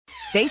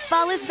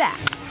Baseball is back,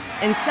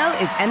 and so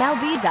is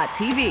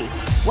MLB.tv.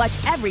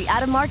 Watch every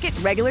out-of-market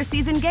regular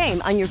season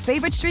game on your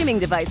favorite streaming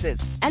devices,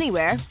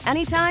 anywhere,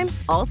 anytime,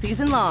 all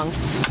season long.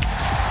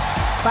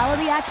 Follow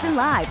the action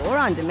live or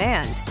on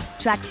demand.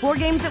 Track 4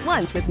 games at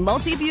once with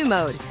multi-view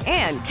mode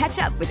and catch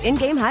up with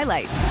in-game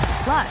highlights.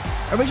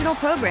 Plus, original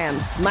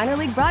programs, minor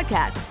league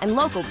broadcasts, and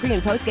local pre-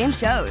 and post-game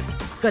shows.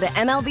 Go to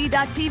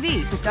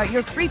MLB.tv to start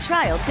your free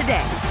trial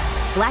today.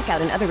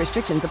 Blackout and other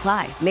restrictions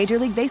apply. Major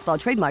League Baseball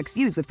trademarks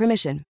used with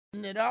permission.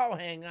 It all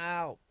hang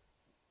out.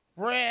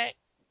 Brett.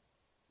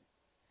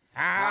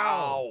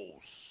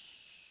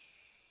 House.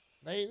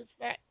 Latest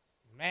fact.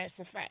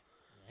 Massive fact.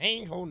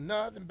 Ain't hold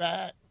nothing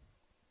back.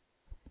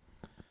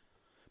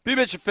 B.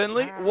 Mitch and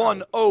Finley,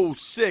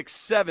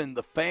 1067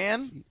 The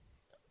Fan.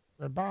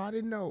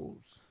 Everybody knows.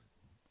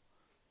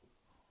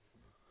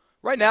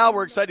 Right now,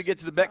 we're excited to get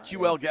to the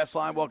BetQL guest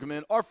line. Welcome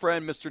in our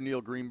friend, Mr.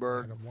 Neil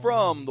Greenberg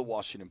from the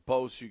Washington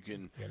Post. You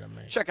can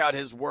check out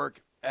his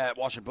work at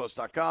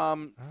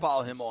WashingtonPost.com.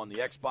 Follow him on the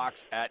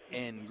Xbox at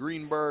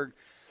ngreenberg.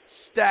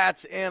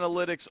 Stats,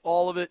 analytics,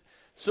 all of it.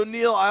 So,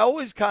 Neil, I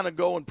always kind of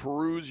go and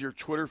peruse your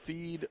Twitter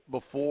feed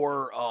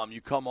before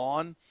you come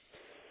on.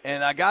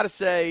 And I got to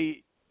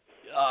say,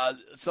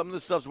 some of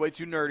this stuff's way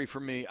too nerdy for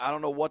me. I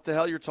don't know what the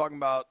hell you're talking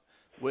about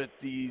with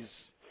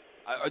these.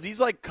 Are these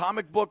like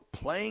comic book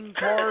playing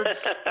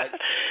cards?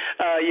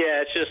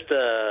 Yeah, it's just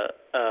a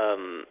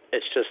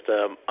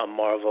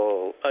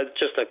Marvel,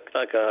 just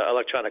like a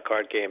electronic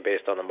card game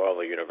based on the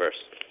Marvel universe.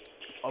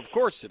 Of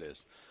course it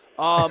is.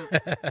 And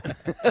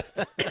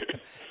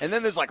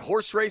then there's like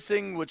horse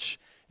racing, which,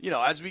 you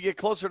know, as we get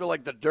closer to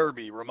like the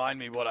Derby, remind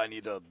me what I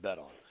need to bet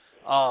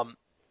on.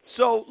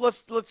 So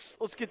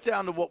let's get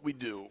down to what we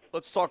do.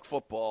 Let's talk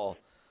football.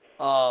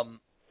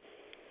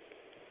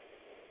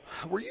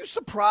 Were you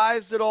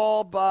surprised at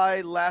all by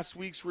last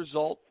week's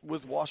result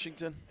with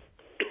Washington?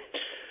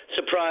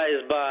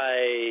 Surprised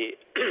by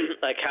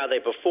like how they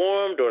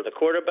performed or the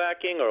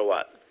quarterbacking or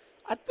what?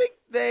 I think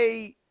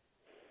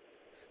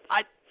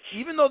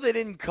even though they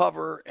didn't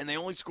cover and they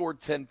only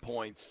scored 10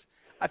 points,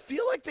 I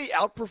feel like they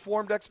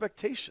outperformed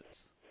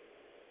expectations.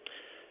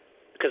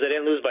 Because they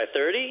didn't lose by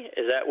 30?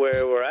 Is that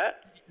where we're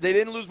at? They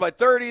didn't lose by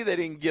 30. They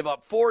didn't give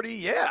up 40.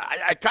 Yeah,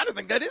 I kind of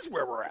think that is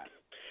where we're at.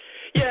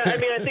 Yeah, I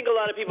mean, I think a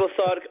lot of people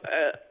thought,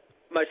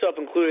 myself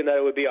including, that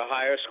it would be a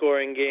higher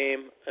scoring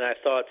game, and I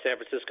thought San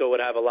Francisco would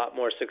have a lot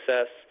more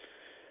success.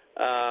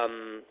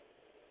 I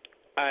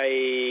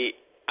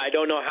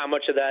don't know how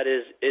much of that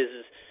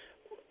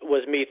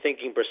was me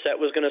thinking Brissett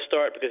was going to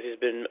start because he's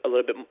been a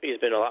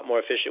lot more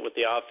efficient with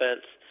the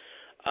offense.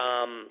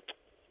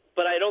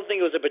 But I don't think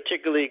it was a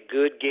particularly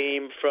good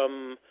game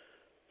from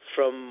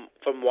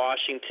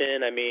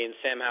Washington. I mean,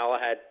 Sam Howell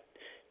had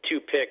 2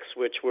 picks,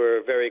 which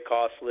were very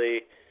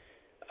costly.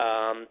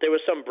 There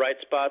were some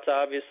bright spots,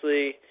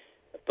 obviously,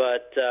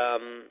 but I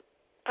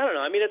don't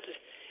know. I mean,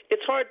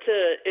 it's hard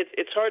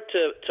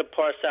to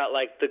parse out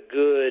like the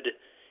good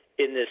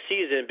in this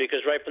season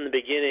because right from the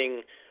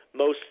beginning,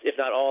 most, if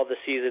not all, of the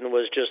season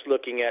was just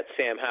looking at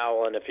Sam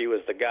Howell and if he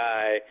was the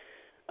guy.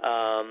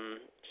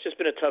 It's just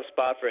been a tough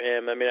spot for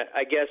him. I mean,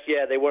 I guess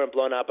they weren't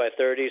blown out by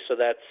 30, so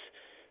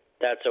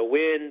that's a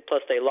win.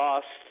 Plus, they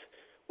lost,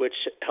 which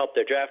helped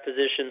their draft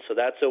position, so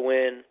that's a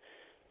win.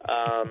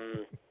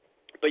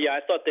 But, yeah,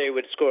 I thought they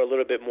would score a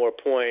little bit more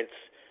points.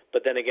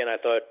 But then again, I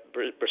thought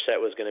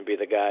Brissett was going to be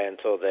the guy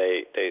until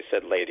they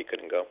said late he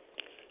couldn't go.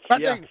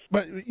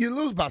 But you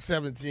lose by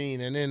 17,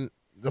 and then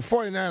the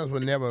 49ers were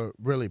never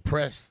really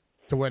pressed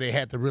to where they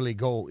had to really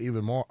go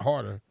even more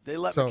harder. They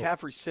let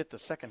McCaffrey sit the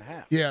second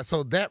half. Yeah,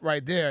 so that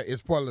right there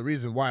is part of the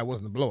reason why it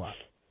wasn't a blowout.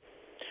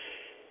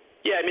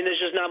 Yeah, I mean, there's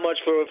just not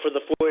much for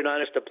the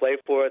 49ers to play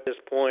for at this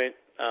point.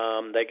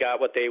 They got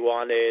what they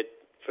wanted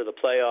for the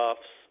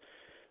playoffs.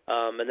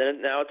 And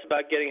then now it's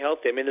about getting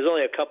healthy. I mean, there's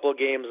only a couple of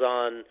games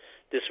on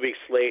this week's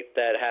slate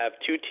that have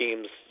 2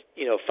 teams,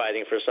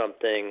 fighting for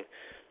something.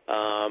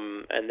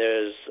 And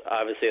there's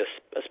obviously a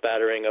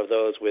spattering of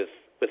those with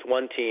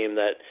one team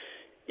that,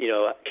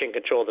 can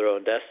control their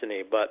own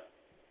destiny. But,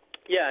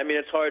 yeah, I mean,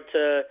 it's hard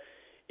to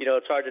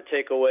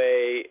take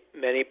away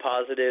many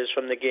positives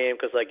from the game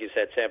because, like you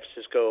said, San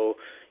Francisco,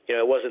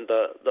 it wasn't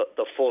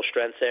the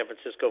full-strength San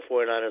Francisco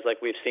 49ers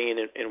like we've seen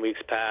in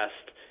weeks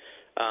past.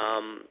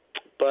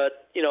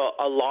 But,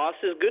 a loss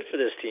is good for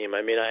this team.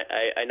 I mean,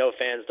 I know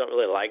fans don't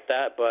really like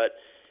that, but,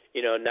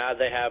 now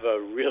they have a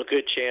real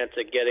good chance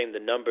at getting the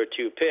number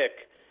 2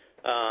 pick,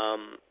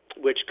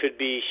 which could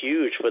be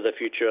huge for the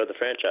future of the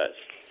franchise.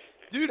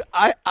 Dude,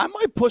 I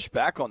might push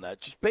back on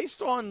that just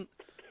based on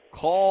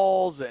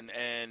calls and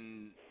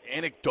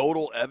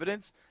anecdotal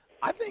evidence.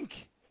 I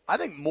think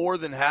more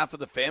than half of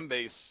the fan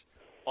base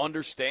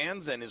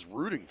understands and is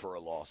rooting for a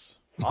loss,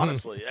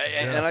 honestly.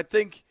 And I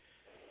think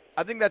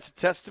that's a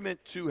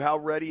testament to how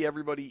ready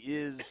everybody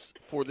is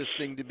for this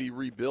thing to be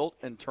rebuilt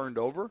and turned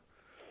over.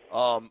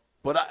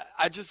 But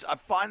I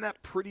find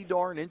that pretty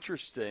darn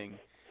interesting.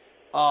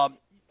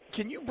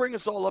 Can you bring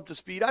us all up to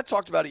speed? I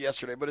talked about it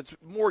yesterday, but it's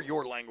more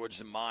your language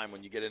than mine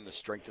when you get into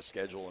strength of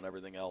schedule and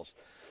everything else.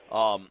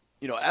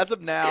 As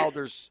of now,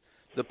 there's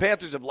the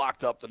Panthers have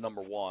locked up the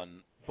number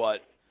one,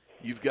 but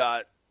you've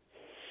got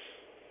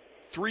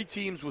 3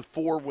 teams with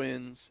 4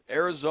 wins.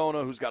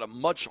 Arizona, who's got a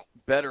much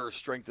better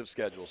strength of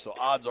schedule, so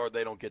odds are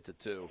they don't get to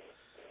 2.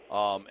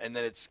 And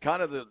then it's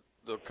kind of the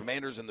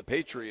Commanders and the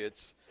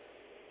Patriots.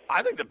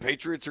 I think the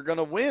Patriots are going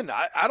to win.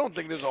 I don't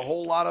think there's a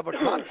whole lot of a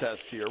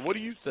contest here. What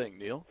do you think,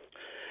 Neil?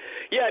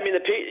 Yeah, I mean,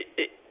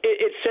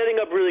 it's setting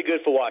up really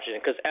good for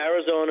Washington because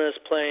Arizona is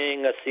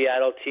playing a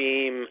Seattle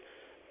team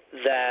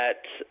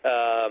that,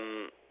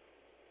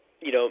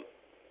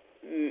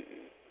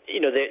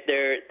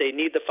 they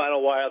need the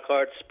final wild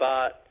card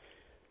spot,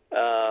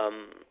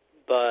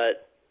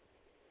 but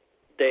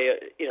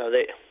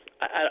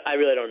I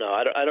really don't know.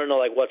 I don't know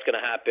like what's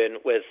going to happen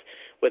with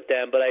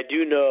them, but I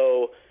do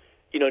know,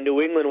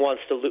 New England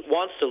wants to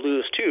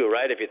lose too,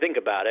 right? If you think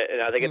about it, and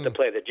now they get to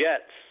play the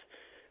Jets,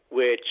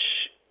 which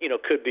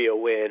could be a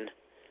win.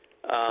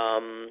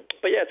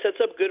 But yeah, it sets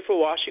up good for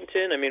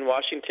Washington. I mean,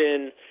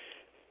 Washington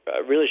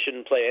really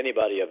shouldn't play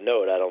anybody of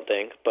note, I don't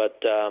think,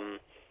 but.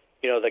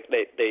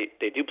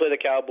 They do play the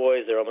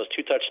Cowboys. They're almost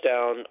 2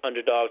 touchdown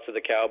underdogs to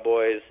the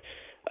Cowboys.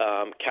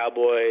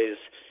 Cowboys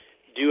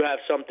do have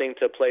something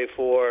to play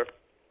for.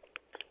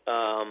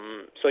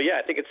 So, yeah,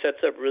 I think it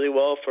sets up really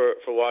well for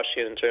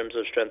Washington in terms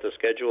of strength of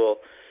schedule.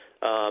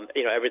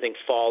 Everything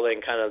falling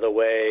kind of the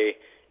way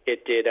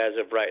it did as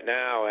of right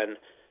now. And,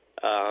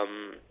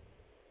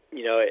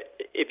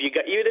 if you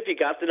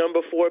got the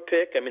number 4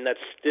 pick, I mean, that's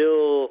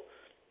still,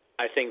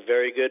 I think,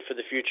 very good for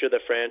the future of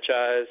the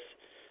franchise.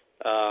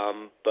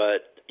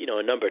 But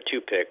a number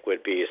 2 pick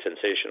would be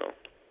sensational.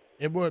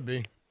 It would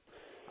be.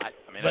 I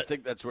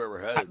think that's where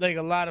we're headed. I think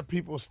a lot of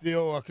people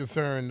still are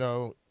concerned,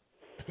 though.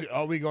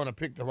 Are we going to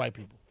pick the right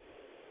people?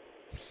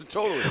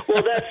 Totally.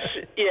 Well, that's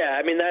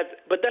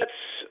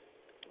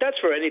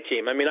for any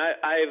team. I mean,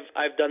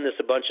 I've done this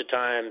a bunch of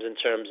times in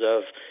terms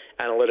of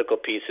analytical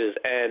pieces,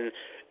 and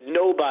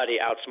nobody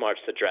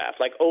outsmarts the draft.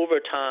 Like over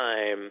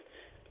time.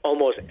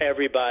 Almost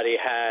everybody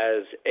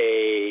has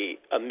a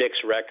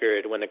mixed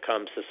record when it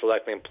comes to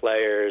selecting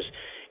players,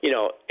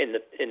 in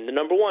the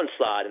number 1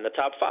 slot, in the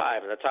top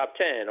 5, in the top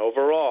 10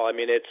 overall. I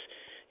mean, it's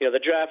the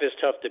draft is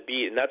tough to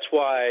beat, and that's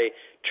why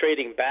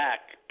trading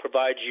back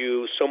provides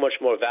you so much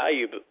more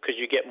value because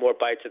you get more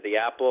bites at the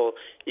apple,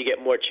 you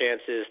get more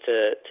chances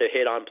to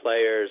hit on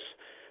players.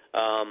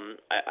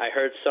 I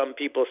heard some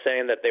people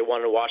saying that they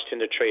wanted Washington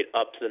to trade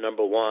up to the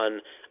number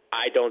 1.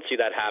 I don't see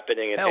that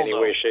happening in any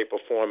way, shape, or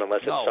form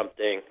unless it's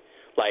something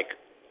like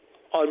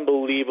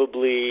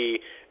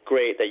unbelievably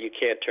great that you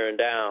can't turn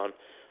down.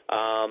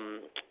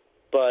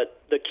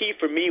 But the key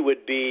for me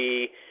would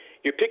be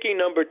you're picking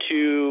number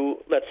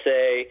 2, let's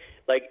say,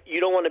 like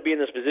you don't want to be in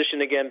this position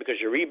again because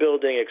you're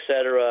rebuilding, et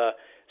cetera.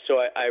 So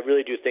I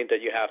really do think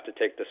that you have to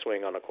take the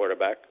swing on a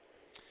quarterback.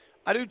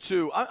 I do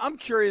too. I'm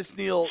curious,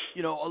 Neil.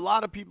 A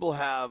lot of people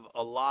have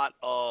a lot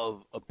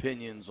of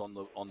opinions on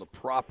the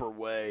proper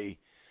way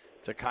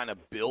to kind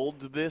of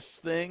build this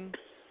thing.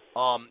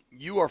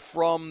 You are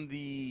from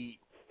the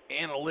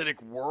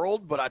analytic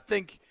world, but I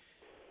think,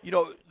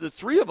 the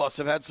 3 of us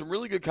have had some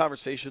really good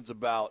conversations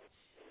about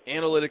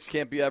analytics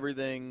can't be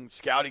everything,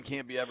 scouting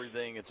can't be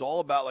everything. It's all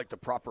about like the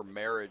proper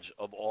marriage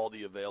of all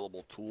the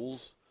available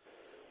tools.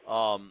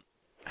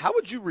 How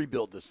would you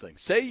rebuild this thing?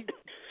 Say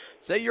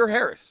you're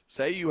Harris.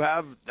 Say you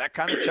have that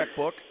kind of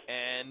checkbook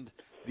and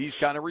these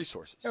kind of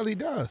resources. Hell, he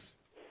does.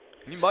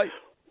 He might.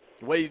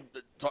 The way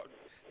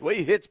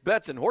he hits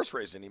bets in horse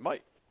racing, he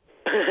might.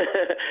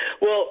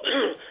 Well,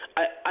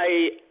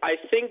 I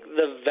think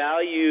the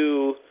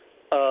value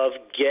of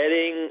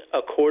getting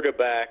a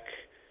quarterback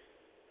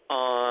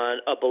on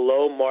a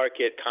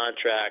below-market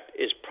contract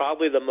is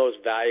probably the most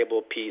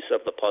valuable piece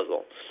of the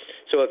puzzle.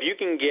 So if you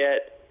can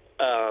get,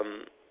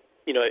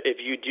 if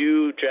you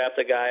do draft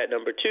a guy at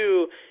number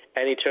 2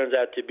 and he turns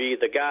out to be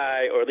the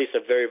guy or at least a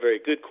very, very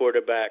good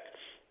quarterback,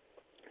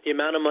 the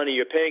amount of money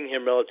you're paying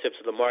him relative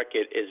to the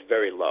market is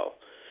very low.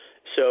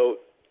 So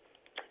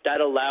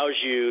that allows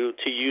you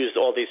to use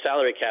all these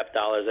salary cap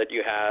dollars that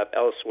you have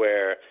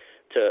elsewhere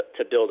to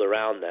build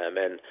around them.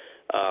 And,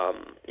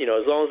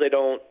 as long as they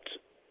don't,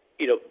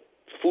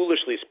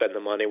 foolishly spend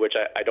the money, which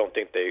I don't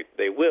think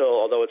they will,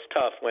 although it's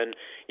tough when,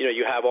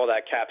 you have all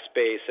that cap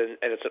space and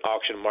it's an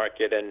auction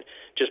market. And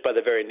just by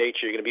the very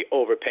nature, you're going to be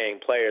overpaying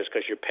players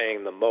because you're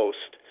paying the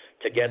most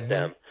to get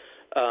them.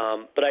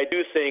 But I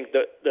do think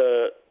that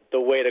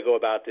the way to go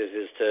about this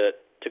is to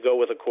go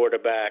with a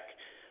quarterback.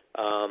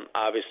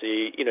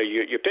 Obviously,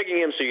 you're picking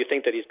him, so you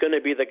think that he's going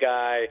to be the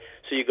guy.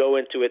 So you go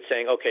into it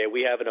saying, okay,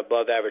 we have an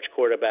above-average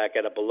quarterback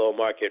at a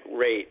below-market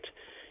rate.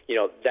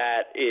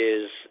 That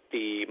is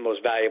the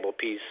most valuable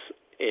piece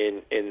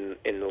in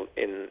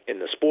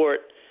the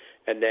sport.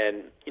 And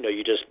then,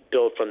 you just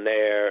build from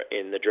there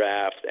in the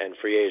draft and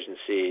free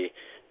agency,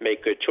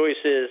 make good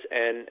choices,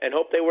 and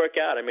hope they work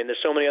out. I mean,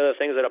 there's so many other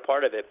things that are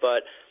part of it,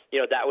 but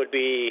that would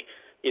be.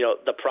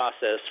 The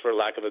process, for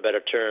lack of a better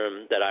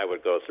term, that I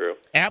would go through.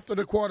 After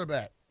the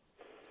quarterback,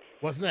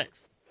 what's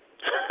next?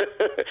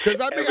 Because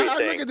I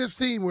look at this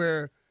team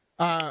where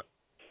I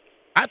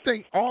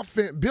think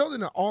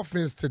building an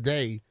offense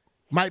today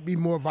might be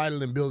more vital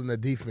than building a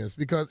defense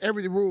because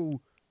every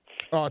rule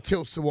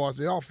tilts towards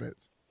the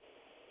offense.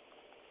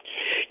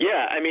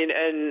 Yeah, I mean,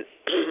 and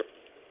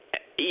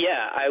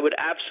yeah, I would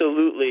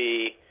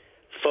absolutely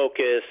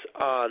focus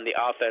on the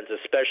offense,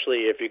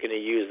 especially if you're going to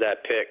use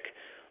that pick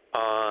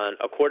on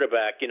a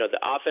quarterback. You know, the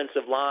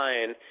offensive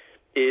line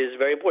is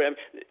very important.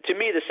 To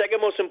me, the second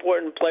most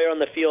important player on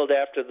the field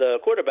after the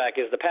quarterback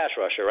is the pass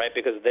rusher, right?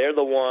 Because they're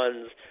the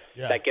ones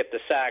that get the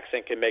sacks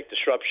and can make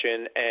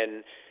disruption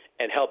and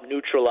help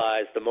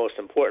neutralize the most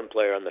important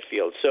player on the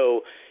field.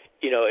 So,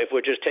 you know, if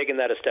we're just taking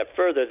that a step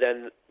further,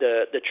 then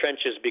the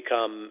trenches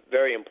become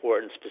very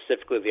important,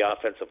 specifically the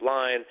offensive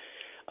line,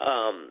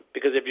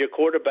 because if your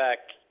quarterback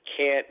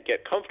can't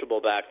get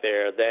comfortable back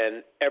there,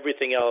 then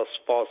everything else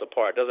falls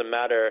apart. It doesn't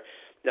matter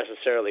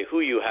necessarily who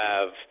you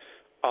have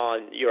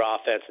on your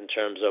offense in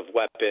terms of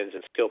weapons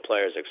and skill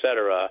players, et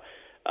cetera.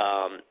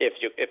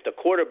 If the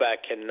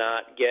quarterback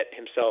cannot get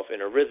himself in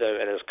a rhythm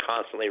and is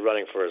constantly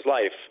running for his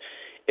life,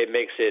 it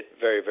makes it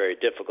very, very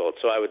difficult.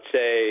 So I would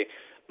say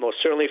most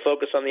certainly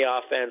focus on the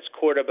offense,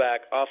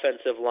 quarterback,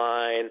 offensive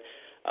line,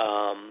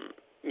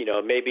 you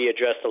know, maybe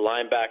address the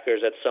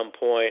linebackers at some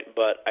point.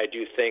 But I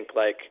do think,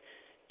 like,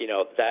 you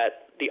know,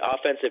 that the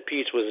offensive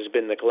piece has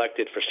been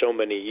neglected for so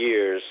many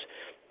years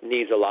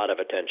needs a lot of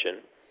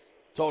attention.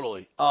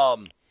 Totally. I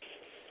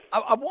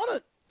want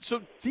to –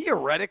 so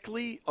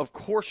theoretically, of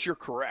course you're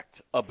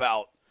correct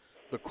about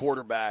the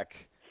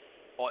quarterback.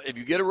 If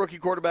you get a rookie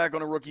quarterback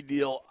on a rookie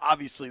deal,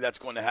 obviously that's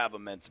going to have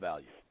immense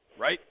value,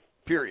 right?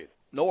 Period.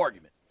 No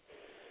argument.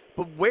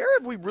 But where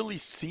have we really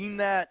seen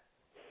that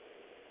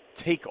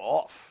take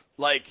off?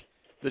 Like,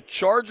 the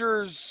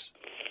Chargers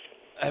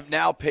have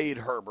now paid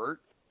Herbert.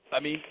 I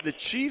mean, the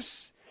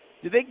Chiefs,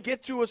 did they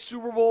get to a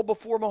Super Bowl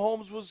before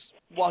Mahomes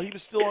while he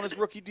was still on his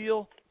rookie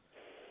deal?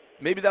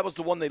 Maybe that was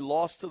the one they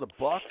lost to the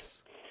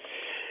Bucs.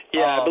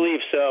 Yeah, I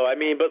believe so. I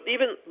mean, but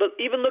even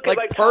look at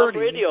like Purdy, Tom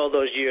Brady all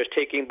those years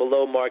taking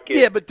below market.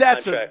 Yeah, but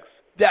that's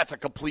contracts. a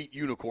complete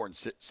unicorn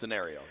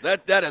scenario.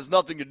 That has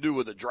nothing to do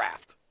with the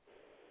draft.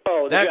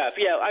 Oh, the draft.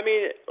 Yeah, I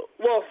mean,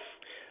 well,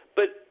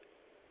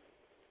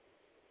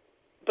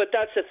 but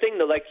that's the thing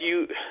though. Like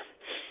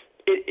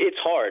it's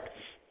hard.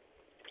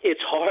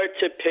 It's hard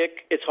to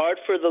pick. It's hard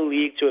for the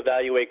league to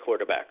evaluate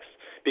quarterbacks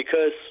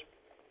because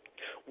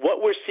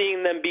what we're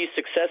seeing them be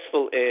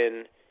successful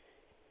in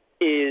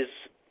is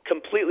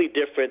completely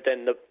different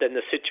than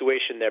the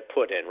situation they're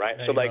put in, right?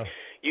 So like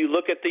you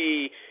look at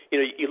the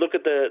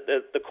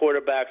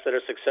quarterbacks that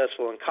are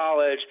successful in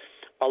college.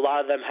 A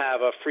lot of them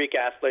have a freak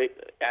athlete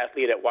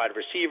at wide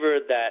receiver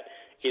that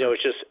you know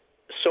is just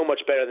so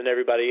much better than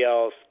everybody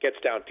else. Gets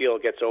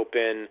downfield, gets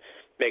open,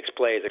 makes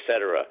plays,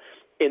 etc.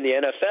 In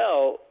the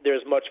NFL,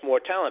 there's much more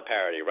talent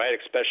parity, right?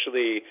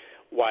 Especially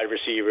wide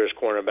receivers,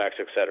 cornerbacks,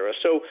 etc.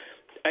 So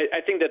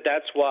I think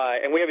that's why,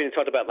 and we haven't even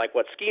talked about like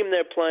what scheme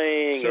they're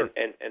playing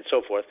and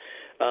so forth.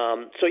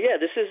 So yeah,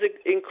 this is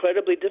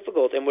incredibly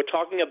difficult, and we're just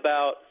talking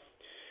about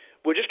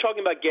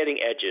getting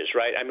edges,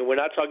 right? I mean, we're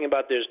not talking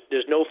about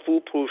there's no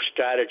foolproof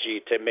strategy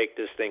to make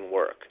this thing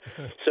work.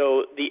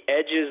 So the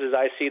edges, as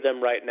I see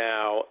them right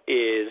now,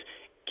 is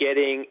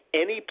getting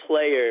any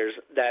players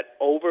that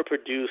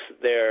overproduce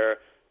their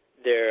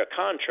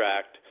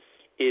contract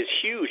is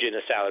huge in a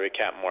salary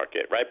cap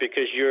market, right?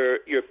 Because you're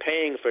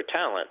paying for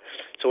talent.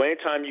 So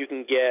anytime you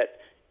can get,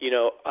 you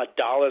know,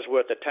 $1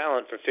 worth of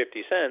talent for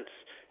 50 cents,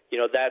 you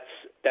know,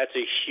 that's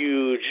a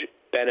huge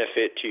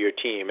benefit to your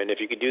team. And if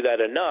you can do that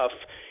enough,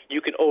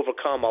 you can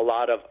overcome a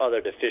lot of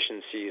other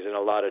deficiencies in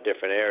a lot of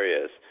different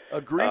areas.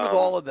 Agree with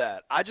all of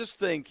that. I just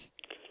think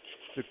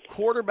the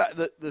quarterback,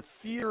 the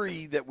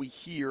theory that we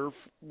hear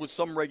with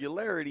some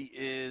regularity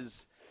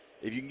is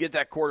if you can get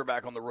that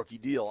quarterback on the rookie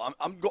deal.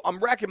 I'm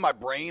racking my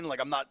brain,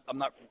 like I'm not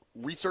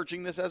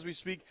researching this as we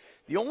speak.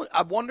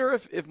 I wonder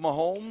if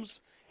Mahomes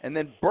and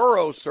then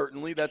Burrow,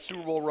 certainly that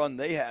Super Bowl run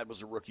they had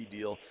was a rookie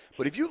deal.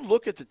 But if you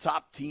look at the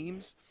top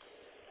teams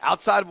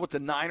outside of what the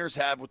Niners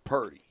have with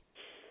Purdy,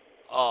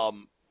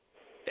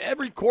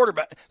 every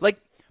quarterback,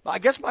 like, I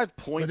guess my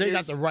point is... But they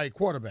got the right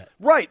quarterback.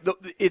 Right.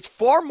 It's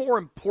far more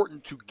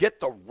important to get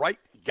the right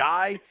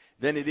guy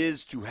than it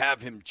is to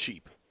have him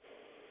cheap.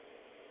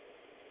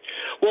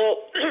 Well...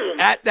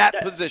 At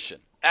that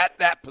position.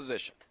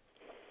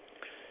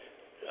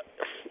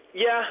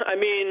 Yeah, I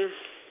mean...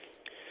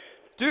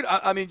 Dude,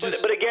 I mean,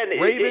 just... But again,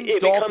 Ravens,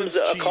 it Dolphins, becomes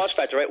a Chiefs. cost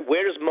factor, right?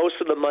 Where does most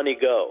of the money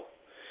go?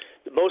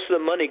 Most of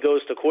the money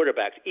goes to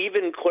quarterbacks,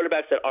 even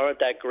quarterbacks that aren't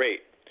that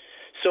great.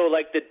 So,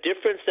 like, the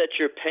difference that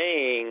you're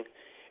paying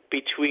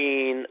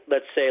between,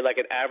 let's say, like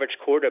an average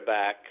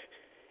quarterback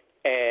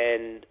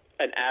and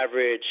an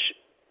average,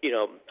 you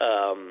know,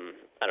 I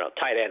don't know,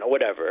 tight end or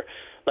whatever,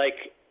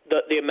 like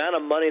the amount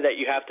of money that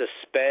you have to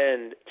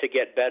spend to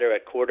get better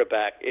at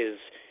quarterback is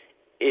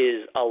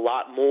a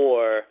lot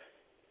more,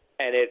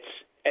 and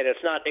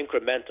it's not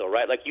incremental,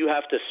 right? Like you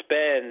have to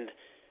spend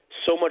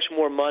so much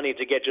more money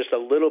to get just a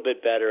little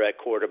bit better at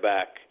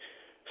quarterback.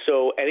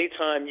 So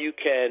anytime you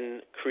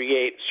can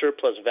create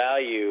surplus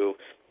value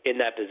in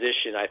that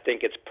position, I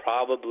think it's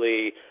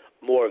probably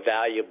more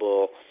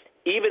valuable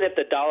even if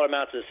the dollar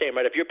amount is the same,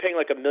 right? If you're paying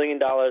like $1 million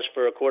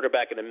for a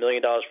quarterback and $1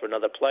 million for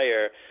another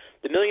player,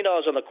 the $1 million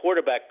on the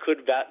quarterback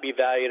could be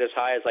valued as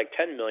high as like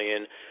 $10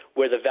 million,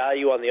 where the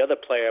value on the other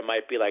player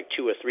might be like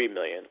 $2 or $3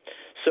 million.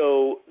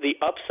 So the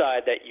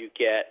upside that you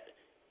get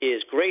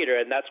is greater,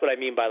 and that's what I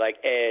mean by like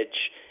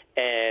edge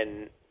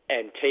and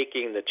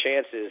taking the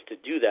chances to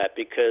do that,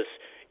 because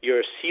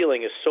your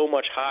ceiling is so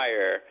much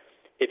higher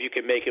if you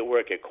can make it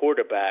work at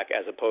quarterback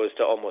as opposed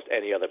to almost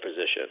any other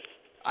position.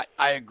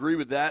 I agree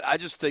with that. I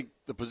just think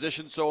the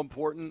position's so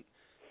important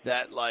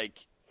that,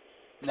 like,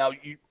 now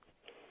you,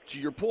 to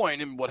your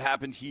point and what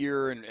happened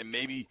here, and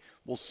maybe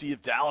we'll see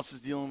if Dallas is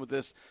dealing with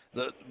this,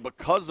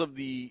 because of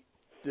the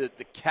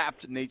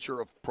capped nature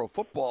of pro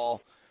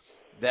football,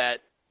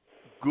 that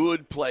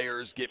good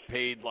players get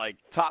paid like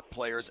top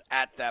players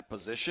at that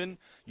position.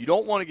 You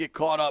don't want to get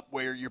caught up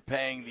where you're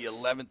paying the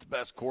 11th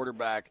best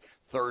quarterback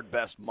third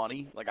best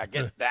money. Like, I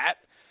get that.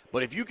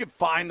 But if you can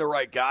find the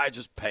right guy,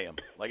 just pay him.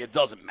 Like, it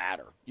doesn't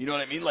matter. You know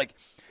what I mean? Like,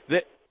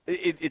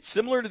 it's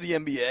similar to the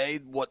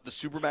NBA, what the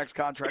Supermax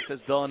contract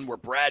has done, where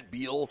Brad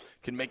Beal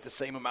can make the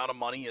same amount of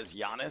money as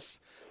Giannis.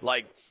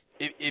 Like,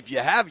 if you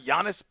have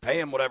Giannis, pay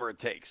him whatever it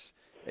takes.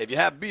 If you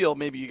have Beal,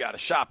 maybe you got to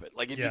shop it.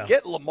 Like, if you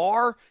get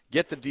Lamar,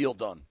 get the deal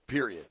done,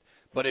 period.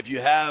 But if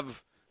you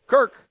have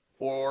Kirk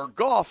or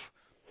Goff,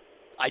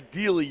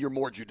 ideally you're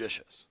more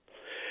judicious.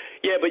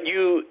 Yeah, but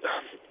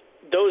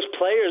those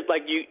players,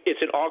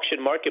 it's an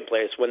auction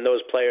marketplace when those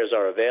players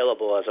are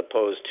available as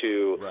opposed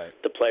to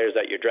the players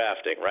that you're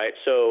drafting, right?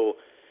 So,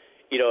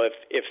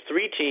 if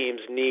three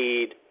teams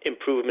need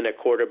improvement at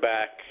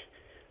quarterback,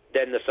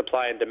 then the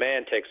supply and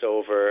demand takes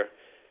over.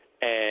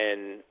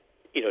 And,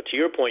 to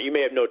your point, you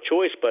may have no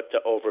choice but to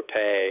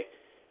overpay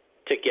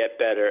to get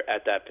better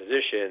at that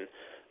position.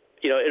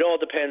 It all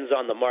depends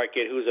on the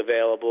market, who's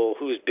available,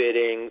 who's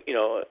bidding,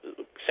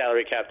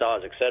 salary cap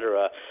dollars, et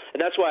cetera.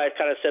 And that's why I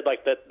kind of said,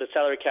 like, the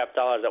salary cap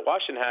dollars that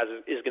Washington has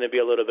is going to be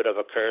a little bit of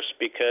a curse,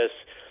 because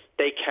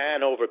they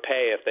can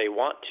overpay if they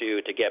want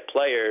to get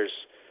players,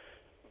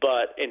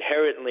 but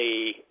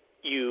inherently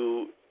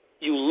you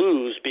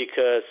lose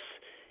because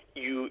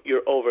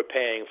you're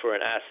overpaying for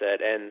an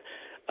asset. And,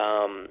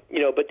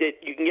 but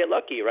you can get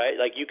lucky, right?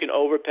 Like, you can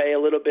overpay a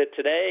little bit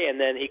today, and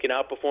then he can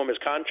outperform his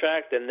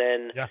contract, and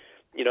then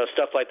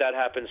stuff like that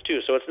happens too.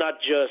 So it's not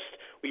just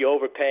we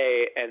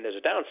overpay and there's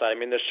a downside. I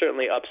mean, there's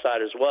certainly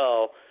upside as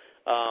well.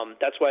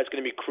 That's why it's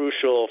going to be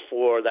crucial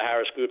for the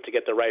Harris Group to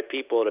get the right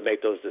people to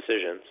make those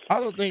decisions. I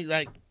don't think,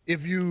 like,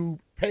 if you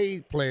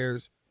pay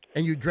players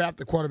and you draft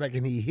the quarterback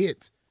and he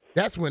hits,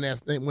 that's when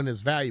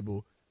it's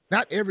valuable.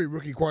 Not every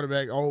rookie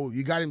quarterback,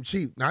 you got him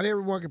cheap. Not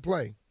everyone can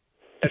play.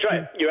 That's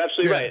right. You're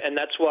absolutely right. And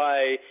that's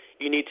why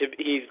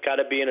he's got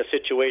to be in a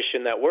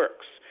situation that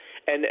works.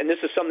 And this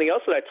is something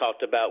else that I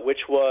talked about,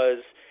 which was,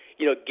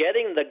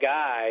 getting the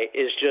guy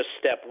is just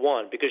step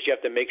one, because you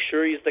have to make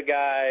sure he's the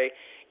guy.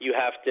 You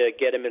have to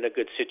get him in a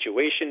good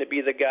situation to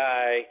be the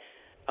guy.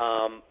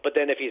 But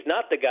then if he's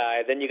not the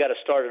guy, then you got to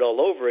start it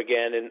all over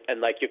again.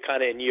 And like, you're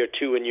kind of in year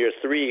 2 and year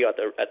 3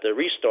 at the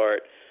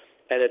restart,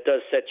 and it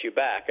does set you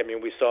back. I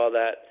mean, we saw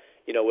that,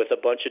 with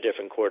a bunch of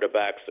different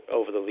quarterbacks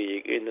over the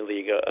league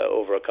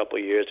over a couple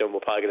of years, and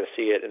we're probably going to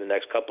see it in the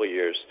next couple of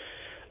years.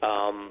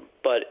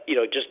 But,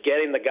 just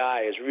getting the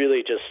guy is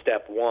really just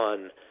step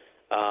one.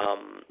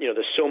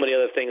 There's so many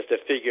other things to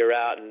figure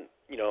out. And,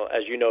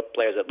 as you know,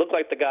 players that look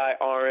like the guy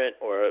aren't,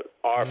 or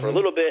are for a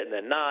little bit and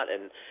then not.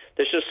 And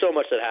there's just so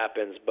much that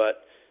happens.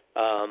 But,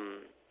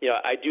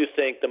 I do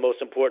think the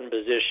most important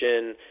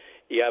position,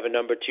 you have a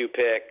number 2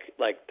 pick,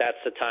 like,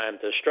 that's the time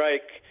to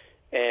strike.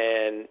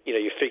 And,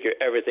 you figure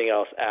everything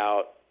else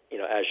out,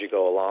 as you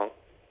go along.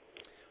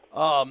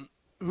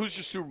 Who's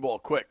your Super Bowl?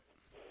 Quick.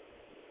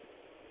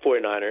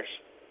 49ers.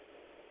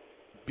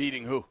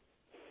 Beating who?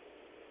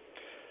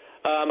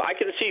 I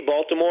can see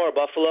Baltimore or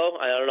Buffalo.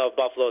 I don't know if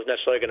Buffalo is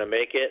necessarily going to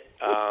make it.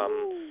 I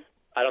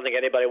don't think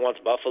anybody wants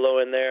Buffalo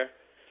in there.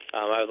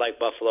 I would like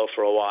Buffalo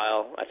for a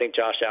while. I think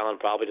Josh Allen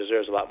probably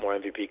deserves a lot more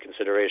MVP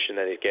consideration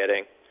than he's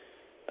getting.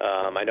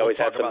 I know he's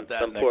had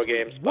some poor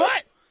games.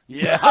 What?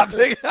 Yeah, I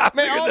think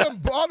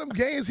all them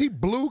games he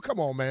blew. Come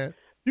on, man.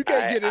 You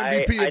can't get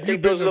MVP I if think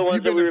you've been those are the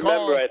ones that we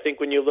remember. cause. I think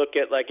when you look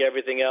at, like,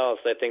 everything else,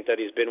 I think that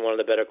he's been one of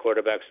the better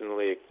quarterbacks in the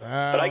league.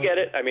 But I get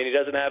it. I mean, he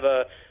doesn't have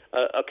a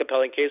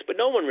compelling case, but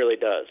no one really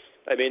does.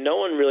 I mean, no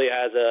one really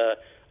has a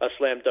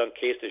slam dunk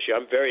case this year.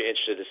 I'm very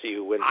interested to see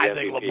who wins the MVP. I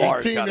think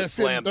Lamar's got a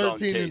slam dunk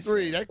 13-3.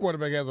 case. That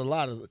quarterback has a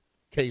lot of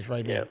case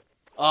right there.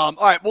 All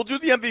right, we'll do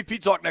the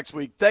MVP talk next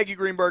week. Thank you,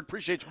 Greenberg.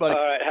 Appreciate you, buddy.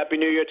 All right, Happy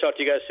New Year. Talk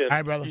to you guys soon. All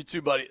right, brother. You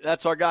too, buddy.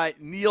 That's our guy,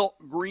 Neil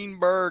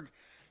Greenberg.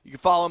 You can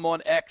follow him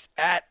on X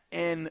at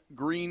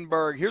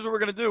 @NGreenberg. Here's what we're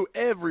going to do.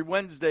 Every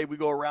Wednesday, we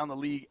go around the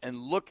league and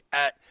look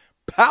at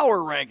power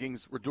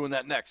rankings. We're doing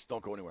that next.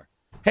 Don't go anywhere.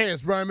 Hey,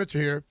 it's Brian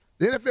Mitchell here.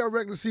 The NFL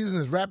regular season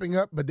is wrapping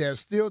up, but there's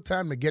still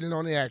time to get in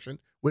on the action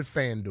with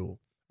FanDuel,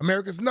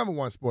 America's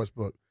 #1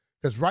 sportsbook.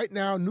 Because right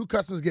now, new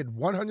customers get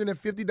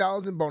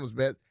 $150 in bonus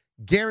bets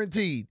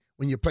guaranteed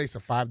when you place a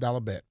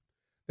 $5 bet.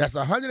 That's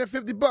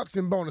 $150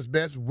 in bonus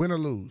bets, win or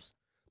lose.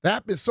 The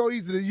app is so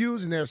easy to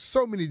use, and there's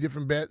so many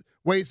different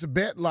ways to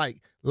bet, like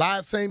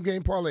live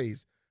same-game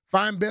parlays.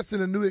 Find bets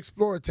in the new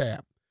Explorer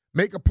tab.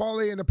 Make a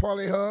parlay in the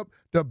Parlay Hub,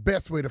 the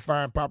best way to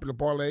find popular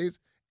parlays,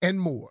 and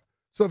more.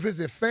 So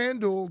visit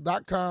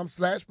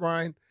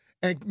FanDuel.com/Brian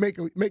and make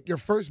your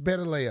first bet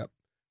a layup.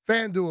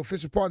 FanDuel,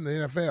 official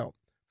partner of the NFL.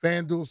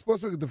 FanDuel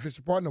Sportsbook is the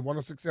official partner of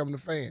 106.7 The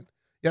Fan.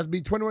 You have to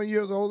be 21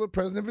 years old or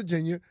present in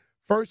Virginia.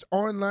 First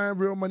online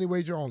real money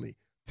wager only.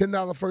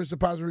 $10 first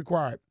deposit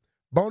required.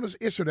 Bonus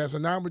issued as a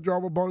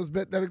non-withdrawable bonus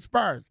bet that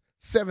expires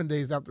 7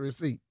 days after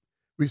receipt.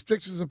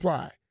 Restrictions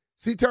apply.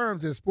 See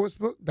terms at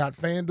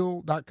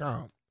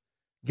sportsbook.fanduel.com.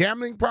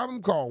 Gambling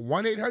problem? Call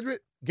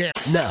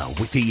 1-800-GAMBLE. Now,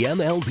 with the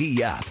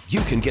MLB app,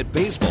 you can get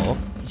baseball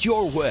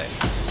your way.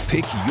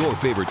 Pick your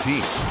favorite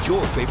team,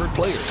 your favorite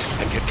players,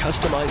 and get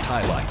customized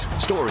highlights,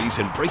 stories,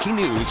 and breaking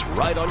news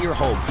right on your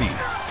home feed.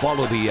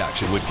 Follow the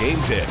action with Game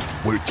 10,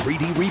 where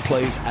 3D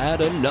replays add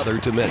another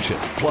dimension.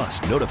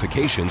 Plus,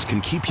 notifications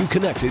can keep you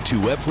connected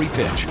to every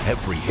pitch,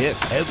 every hit,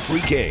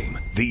 every game.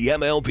 The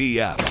MLB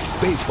app.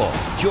 Baseball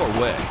your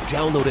way.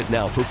 Download it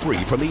now for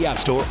free from the App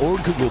Store or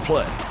Google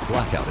Play.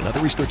 Blackout and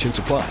other restrictions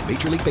apply.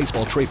 Major League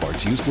Baseball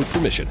trademarks used with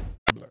permission.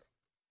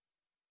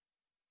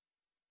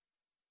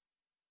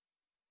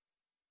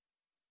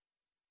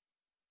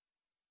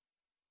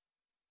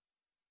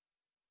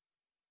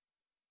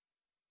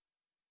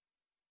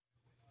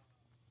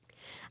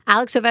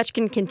 Alex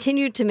Ovechkin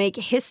continued to make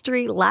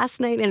history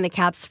last night in the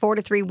Caps'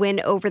 4-3 win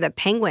over the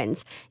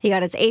Penguins. He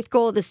got his 8th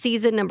goal of the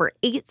season, number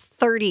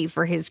 830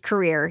 for his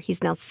career.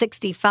 He's now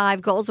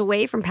 65 goals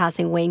away from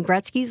passing Wayne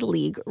Gretzky's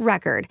league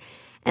record.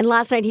 And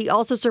last night, he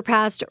also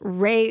surpassed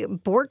Ray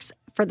Bourque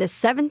for the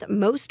 7th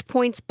most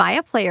points by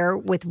a player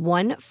with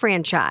one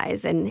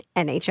franchise in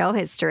NHL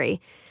history.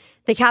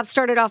 The Caps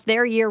started off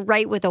their year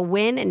right with a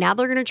win, and now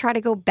they're going to try to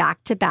go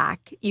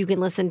back-to-back. You can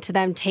listen to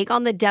them take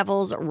on the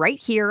Devils right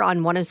here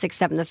on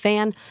 106.7 The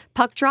Fan.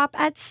 Puck drop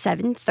at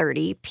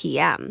 7:30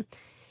 p.m.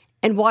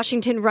 And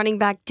Washington running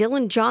back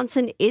Dylan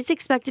Johnson is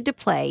expected to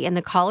play in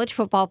the College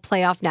Football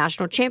Playoff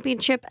National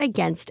Championship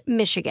against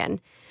Michigan.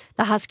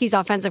 The Huskies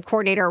offensive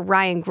coordinator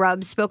Ryan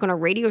Grubb spoke on a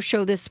radio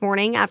show this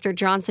morning after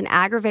Johnson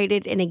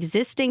aggravated an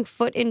existing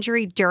foot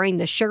injury during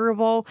the Sugar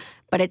Bowl,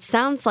 but it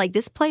sounds like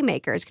this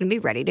playmaker is going to be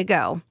ready to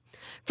go.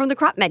 From the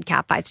Crop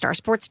MedCap 5-Star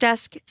Sports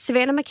Desk,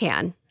 Savannah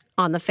McCann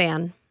on The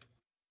Fan.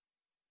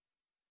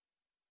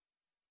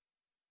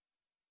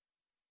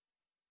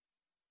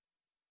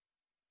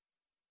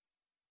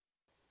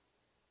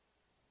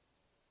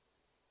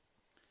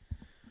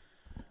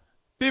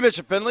 B. Mitch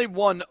and Finley,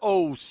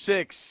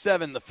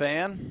 106.7 The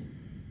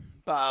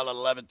Fan. About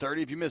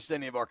 11:30. If you missed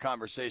any of our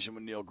conversation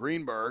with Neil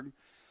Greenberg,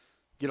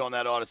 get on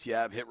that Odyssey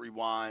app, hit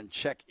rewind,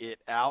 check it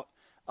out.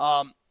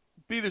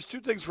 B, there's two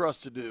things for us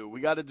to do.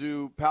 We got to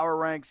do power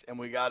ranks, and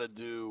we got to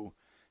do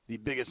the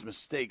biggest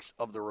mistakes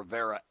of the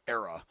Rivera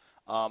era.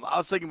 I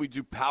was thinking we'd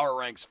do power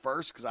ranks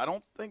first because I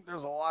don't think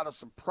there's a lot of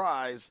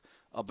surprise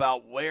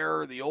about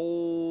where the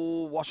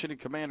old Washington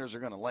Commanders are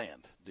going to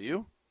land. Do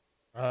you?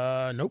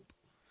 Nope.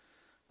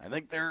 I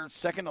think they're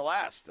second to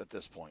last at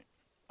this point.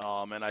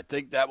 And I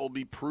think that will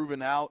be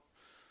proven out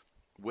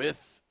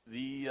with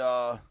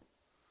the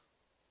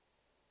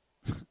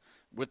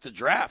with the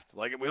draft.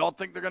 Like, we all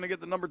think they're going to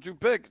get the number 2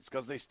 pick. It's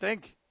because they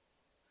stink.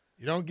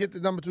 You don't get the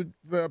number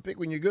 2 pick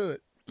when you're good.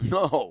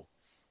 No.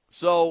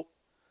 So,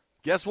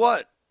 guess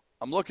what?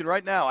 I'm looking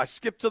right now. I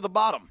skipped to the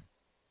bottom.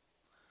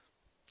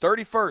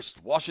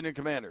 31st, Washington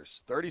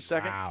Commanders.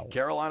 32nd,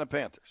 Carolina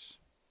Panthers.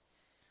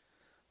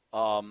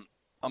 I'm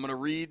going to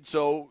read,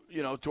 so,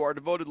 to our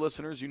devoted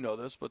listeners, you know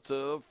this, but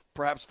to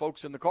perhaps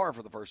folks in the car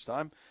for the first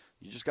time,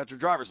 you just got your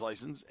driver's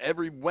license.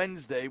 Every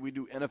Wednesday, we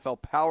do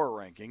NFL Power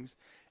Rankings,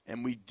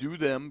 and we do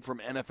them from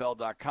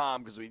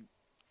NFL.com because we,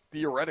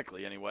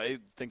 theoretically anyway,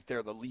 think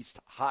they're the least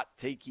hot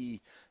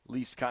takey,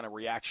 least kind of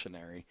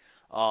reactionary.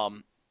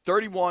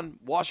 31,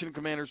 Washington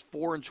Commanders,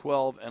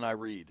 4-12, and I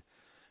read,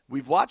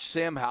 we've watched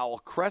Sam Howell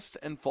crest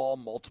and fall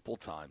multiple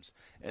times,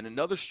 and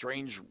another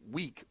strange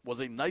week was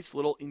a nice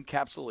little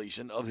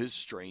encapsulation of his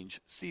strange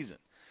season.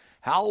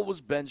 Howell was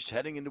benched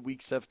heading into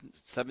Week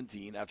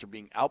 17 after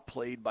being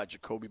outplayed by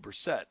Jacoby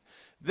Brissett.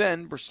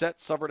 Then Brissett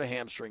suffered a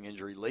hamstring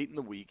injury late in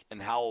the week,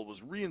 and Howell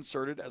was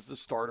reinserted as the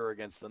starter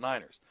against the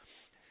Niners.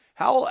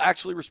 Howell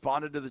actually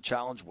responded to the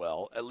challenge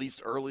well, at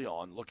least early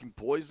on, looking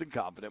poised and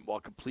confident while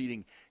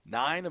completing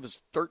 9 of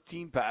his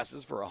 13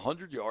 passes for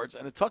 100 yards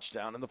and a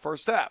touchdown in the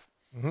first half.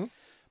 Mm-hmm.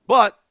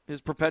 But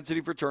his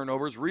propensity for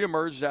turnovers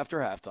reemerged after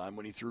halftime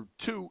when he threw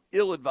 2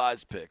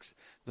 ill-advised picks,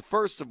 the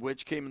first of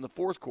which came in the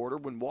fourth quarter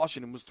when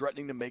Washington was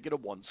threatening to make it a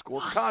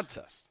one-score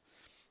contest.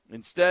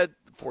 Instead,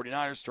 the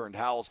 49ers turned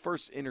Howell's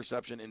first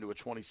interception into a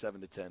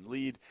 27-10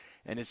 lead,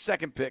 and his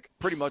second pick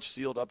pretty much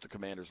sealed up the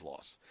Commanders'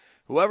 loss.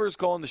 Whoever is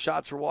calling the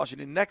shots for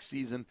Washington next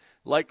season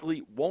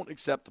likely won't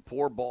accept the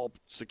poor ball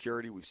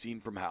security we've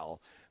seen from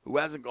Howell, who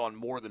hasn't gone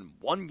more than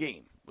one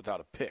game without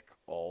a pick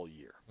all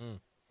year.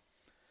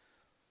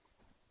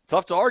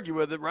 Tough to argue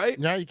with it, right?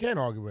 No, you can't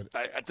argue with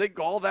it. I think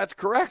all that's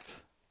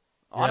correct,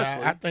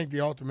 honestly. Yeah, I think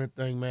the ultimate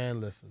thing, man,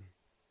 listen,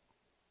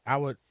 I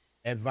would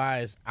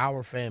advise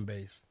our fan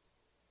base,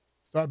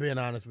 start being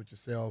honest with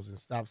yourselves and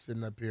stop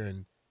sitting up here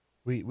and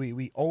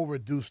we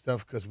overdo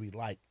stuff because we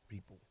like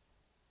people.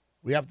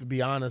 We have to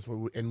be honest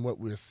in what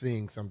we're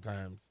seeing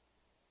sometimes.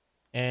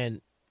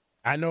 And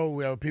I know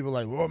we have people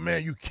like, well,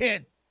 man, you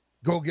can't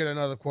go get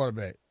another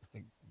quarterback.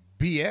 Like,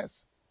 BS.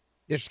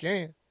 Yes, you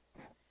can.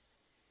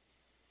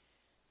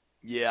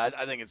 Yeah,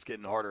 I think it's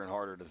getting harder and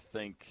harder to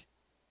think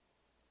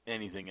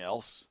anything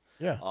else.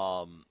 Yeah.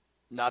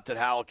 Not that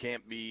Howell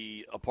can't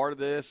be a part of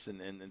this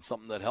and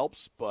something that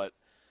helps, but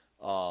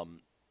I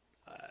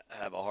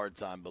have a hard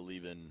time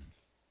believing,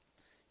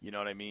 you know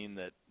what I mean,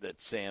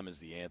 that Sam is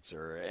the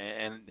answer.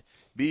 And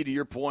B, to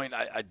your point,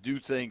 I do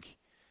think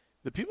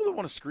the people that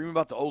want to scream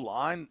about the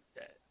O-line,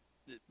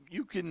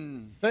 you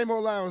can – Same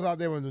O-line was out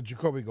there when the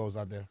Jacoby goes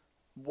out there.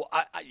 Well,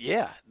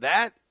 yeah,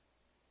 that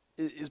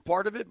is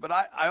part of it. But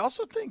I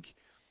also think,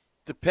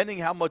 depending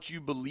how much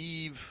you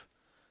believe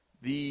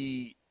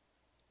the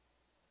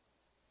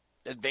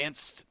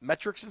advanced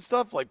metrics and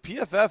stuff, like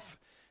PFF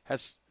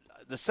has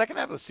the second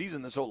half of the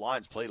season, this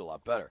O-line's played a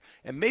lot better.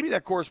 And maybe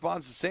that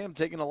corresponds to Sam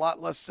taking a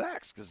lot less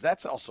sacks because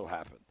that's also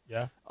happened.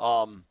 Yeah.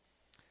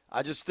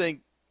 I just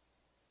think,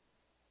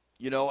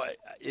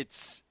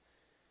 it's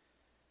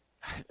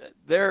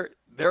they're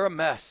a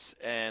mess,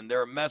 and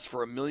they're a mess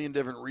for a million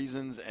different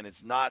reasons, and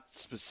it's not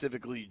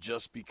specifically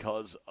just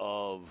because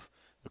of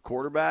the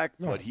quarterback,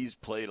 but he's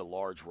played a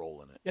large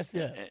role in it. Yes,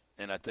 yeah.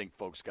 And I think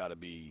folks got to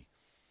be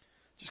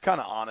just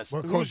kind of honest.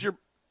 What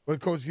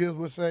Coach Gibbs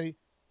would say,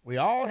 we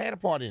all had a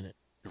part in it.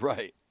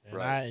 Right, and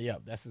right.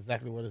 That's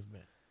exactly what it's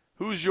been.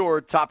 Who's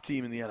your top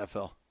team in the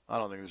NFL? I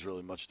don't think there's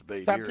really much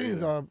debate here. Top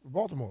teams are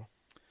Baltimore.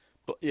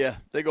 But yeah,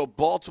 they go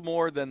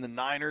Baltimore, then the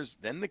Niners,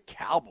 then the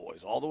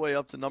Cowboys, all the way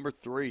up to number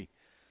 3.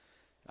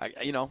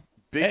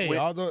 Big win.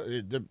 Although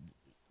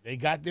they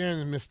got there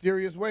in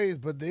mysterious ways,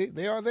 but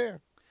they are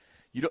there.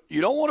 You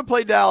don't want to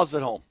play Dallas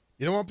at home.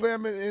 You don't want to play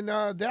them in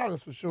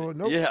Dallas for sure.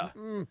 Nope. Yeah.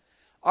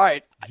 All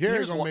right.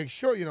 Jerry's going to make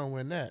sure you don't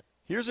win that.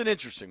 Here's an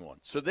interesting one.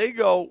 So they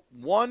go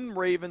 1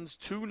 Ravens,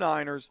 2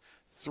 Niners,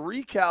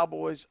 3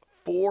 Cowboys,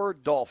 4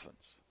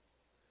 Dolphins.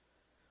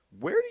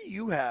 Where do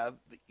you have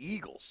the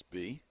Eagles,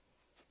 B?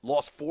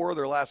 Lost 4 of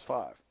their last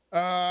 5.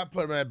 I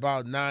put them at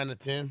about 9 or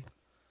 10.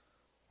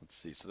 Let's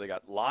see. So they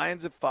got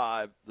Lions at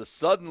 5.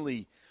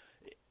 It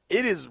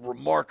is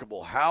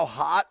remarkable how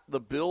hot the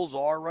Bills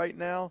are right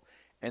now,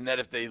 and that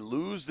if they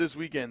lose this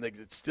weekend, they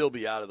could still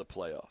be out of the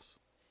playoffs.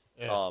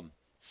 Yeah.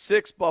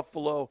 6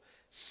 Buffalo,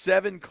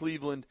 7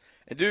 Cleveland.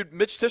 And, dude,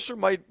 Mitch Tischer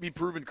might be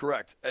proven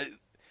correct.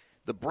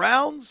 The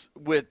Browns,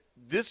 with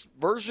this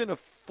version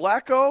of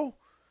Flacco,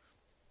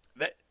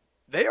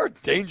 they are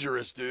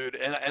dangerous, dude.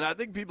 And I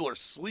think people are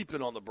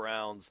sleeping on the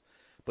Browns.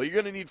 But you're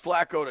going to need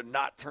Flacco to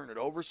not turn it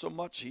over so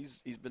much.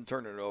 He's been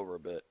turning it over a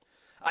bit.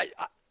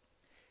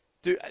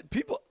 Dude,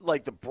 people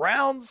like the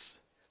Browns,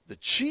 the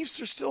Chiefs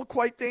are still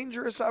quite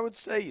dangerous, I would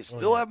say. You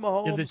still have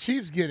Mahomes. If the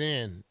Chiefs get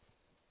in.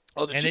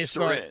 Oh, the Chiefs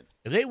are in.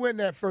 If they win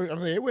that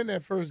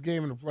first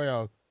game in the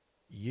playoffs,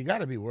 you got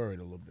to be worried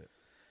a little bit.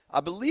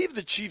 I believe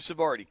the Chiefs have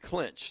already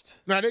clinched.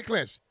 No, they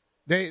clinched.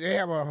 They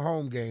have a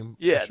home game.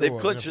 Yeah, sure, they've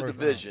clinched the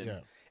division. Yeah.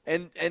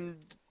 And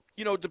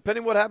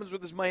depending what happens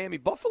with this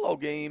Miami-Buffalo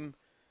game,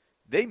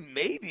 they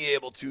may be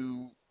able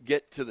to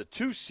get to the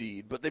 2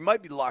 seed, but they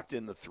might be locked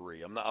in the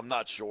 3. I'm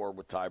not sure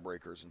with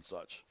tiebreakers and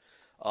such.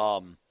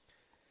 I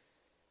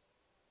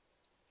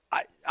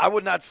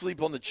would not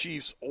sleep on the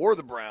Chiefs or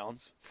the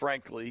Browns,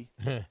 frankly.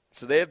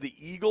 So they have the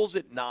Eagles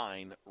at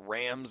 9,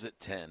 Rams at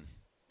 10.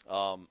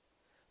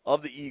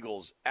 Of the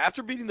Eagles,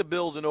 after beating the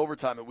Bills in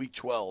overtime in Week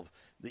 12,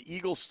 the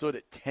Eagles stood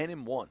at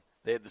 10-1.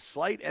 They had the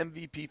slight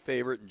MVP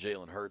favorite in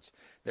Jalen Hurts.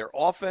 Their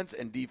offense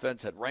and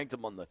defense had ranked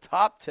them on the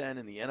top 10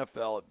 in the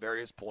NFL at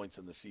various points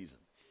in the season.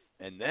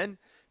 And then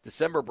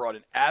December brought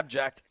an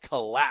abject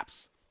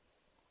collapse,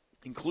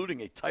 including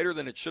a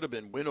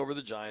tighter-than-it-should-have-been win over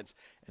the Giants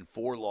and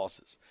 4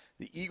 losses.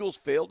 The Eagles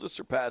failed to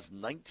surpass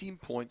 19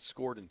 points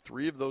scored in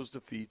 3 of those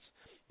defeats.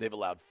 They've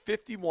allowed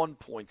 51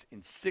 points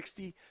in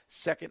 60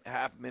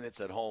 second-half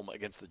minutes at home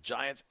against the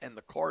Giants and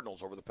the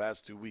Cardinals over the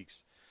past 2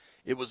 weeks.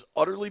 It was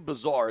utterly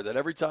bizarre that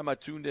every time I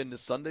tuned in to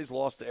Sunday's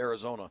loss to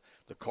Arizona,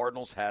 the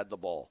Cardinals had the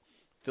ball.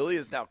 Philly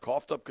has now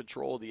coughed up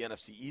control of the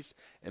NFC East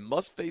and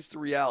must face the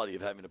reality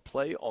of having to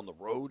play on the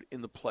road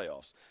in the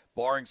playoffs,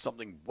 barring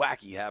something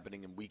wacky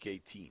happening in Week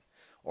 18.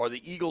 Are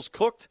the Eagles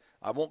cooked?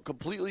 I won't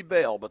completely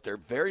bail, but they're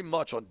very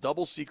much on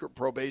double secret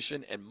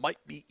probation and might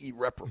be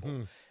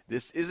irreparable.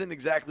 This isn't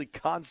exactly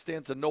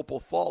Constantinople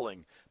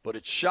falling, but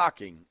it's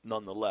shocking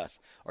nonetheless.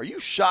 Are you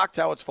shocked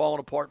how it's fallen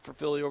apart for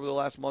Philly over the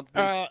last month?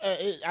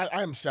 I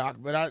am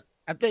shocked, but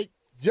I think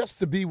just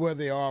to be where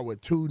they are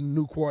with 2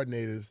 new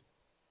coordinators,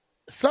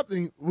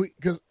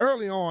 because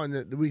early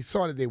on we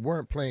saw that they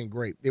weren't playing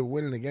great. They were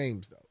winning the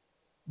games, though.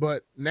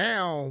 But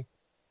now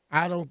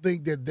I don't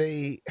think that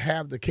they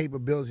have the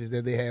capabilities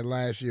that they had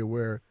last year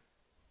where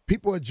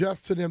people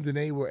adjust to them, then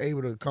they were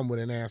able to come with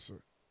an answer.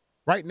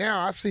 Right now,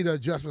 I see the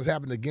adjustments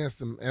happen against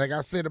them. And like I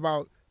said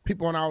about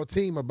people on our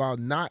team about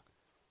not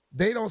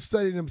they don't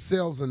study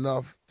themselves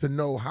enough to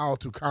know how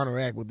to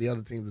counteract what the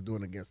other teams are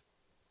doing against them.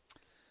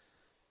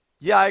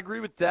 Yeah, I agree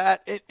with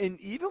that. And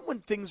even when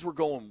things were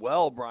going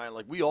well, Brian,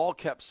 like we all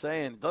kept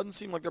saying, it doesn't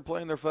seem like they're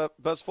playing their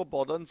best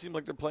football. It doesn't seem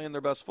like they're playing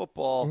their best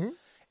football. Mm-hmm.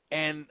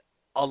 And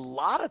a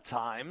lot of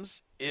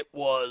times it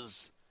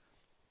was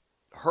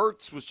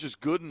Hurts was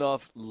just good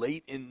enough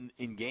late in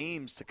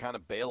games to kind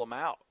of bail them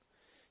out.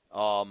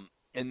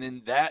 And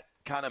then that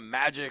kind of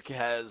magic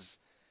has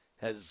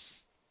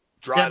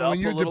dried up a little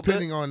bit. When you're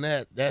depending on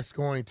that, that's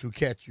going to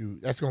catch you.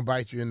 That's going to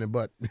bite you in the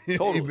butt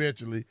Totally.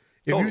 eventually.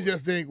 If you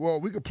just think, well,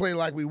 we could play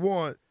like we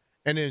want,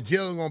 and then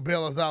Jalen going to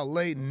bail us out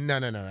late, no.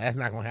 That's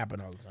not going to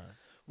happen all the time.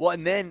 Well,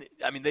 and then,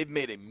 I mean, they've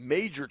made a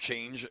major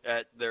change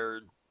at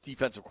their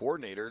defensive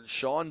coordinator.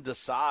 Sean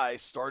Desai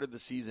started the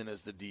season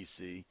as the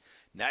DC.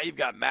 Now you've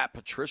got Matt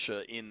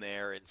Patricia in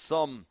there in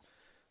some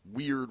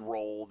weird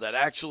role that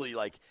actually,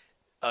 like,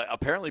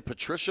 apparently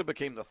Patricia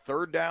became the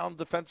third down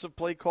defensive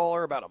play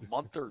caller about a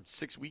month or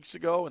 6 weeks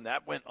ago, and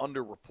that went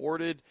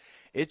underreported.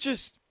 It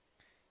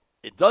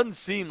doesn't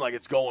seem like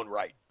it's going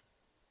right.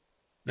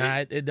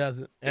 Nah, it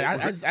doesn't.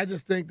 And I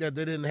just think that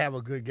they didn't have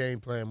a good game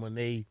plan when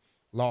they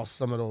lost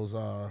some of those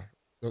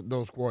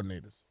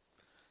coordinators.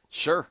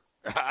 Sure.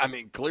 I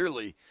mean,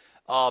 clearly.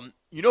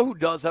 You know who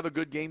does have a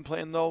good game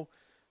plan, though?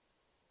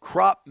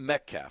 Crop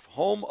Metcalf,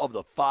 home of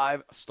the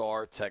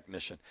 5-star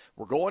technician.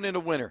 We're going into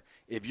winter.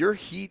 If your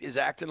heat is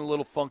acting a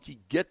little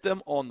funky, get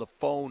them on the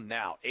phone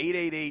now.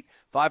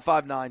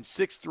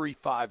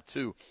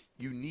 888-559-6352.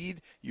 You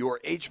need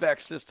your HVAC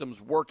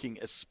systems working,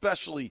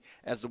 especially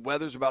as the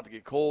weather's about to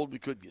get cold. We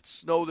could get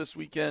snow this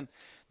weekend.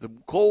 The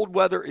cold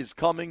weather is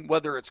coming,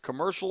 whether it's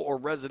commercial or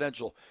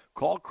residential.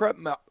 Call Crop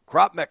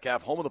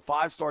Metcalf, home of the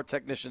 5-star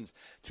technicians,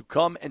 to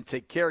come and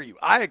take care of you.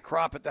 I had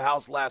Crop at the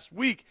house last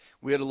week.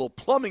 We had a little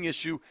plumbing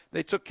issue.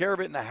 They took care of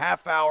it in a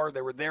half hour.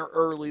 They were there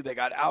early. They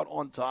got out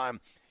on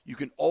time. You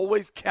can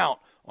always count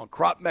on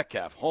Crop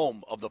Metcalf,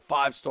 home of the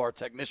 5-star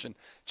technician.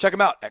 Check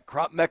them out at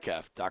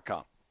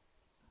cropmetcalf.com.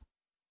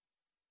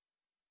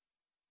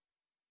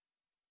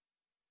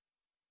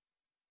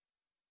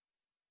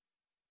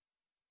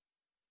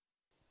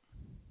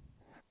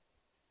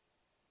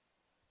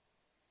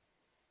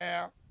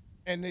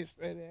 And they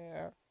say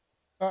there,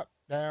 up,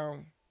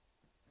 down.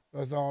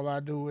 Because all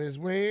I do is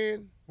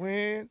win.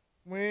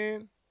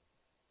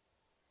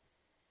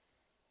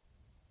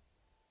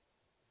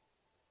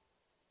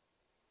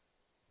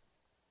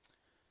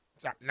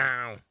 Stop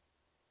now.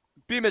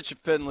 B. Mitch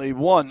Finley,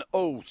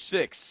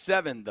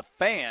 1067, the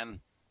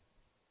fan.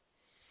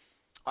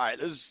 All right,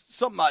 there's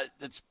something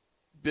that's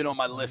been on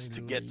my list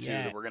to get to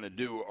that we're going to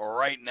do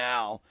right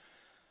now.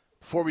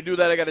 Before we do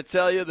that, I got to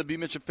tell you, the B.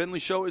 Mitch Finley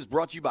Show is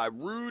brought to you by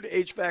Rude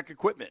HVAC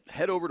Equipment.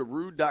 Head over to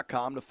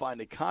rude.com to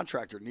find a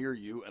contractor near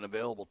you and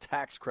available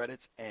tax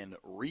credits and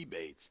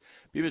rebates.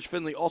 B. Mitch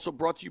Finley also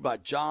brought to you by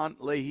John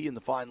Leahy and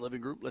the Fine Living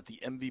Group. Let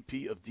the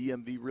MVP of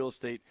DMV Real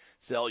Estate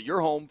sell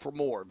your home for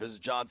more.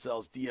 Visit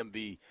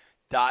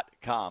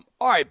johnsellsdmv.com.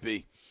 All right,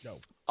 B. No.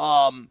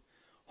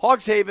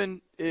 Hogs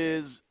Haven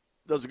does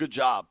a good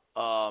job.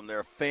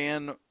 They're a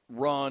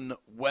fan-run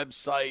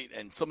website,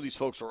 and some of these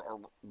folks are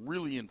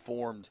really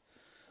informed.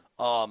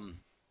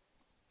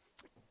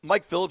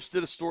 Mike Phillips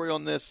did a story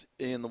on this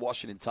in the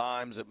Washington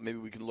Times that maybe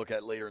we can look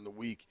at later in the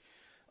week,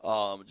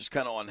 just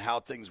kind of on how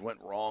things went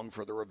wrong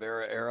for the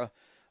Rivera era.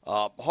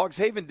 Hogs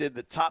Haven did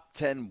the top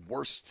 10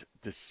 worst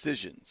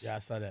decisions. Yeah, I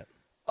saw that.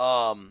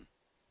 Do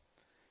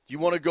you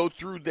want to go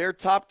through their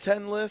top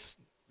 10 list?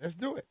 Let's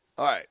do it.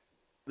 All right.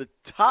 The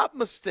top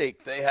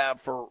mistake they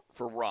have for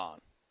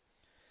Ron,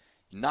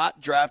 not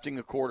drafting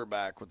a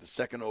quarterback with the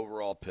second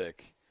overall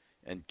pick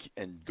and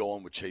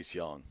going with Chase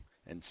Young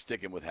and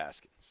sticking with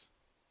Haskins.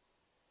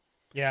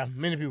 Yeah,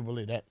 many people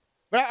believe that.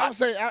 But I would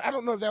say I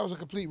don't know if that was a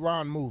complete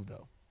Ron move,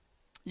 though.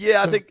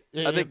 Yeah, I think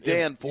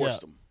Dan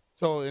forced him.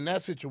 So in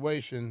that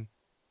situation,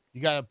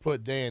 you got to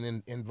put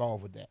Dan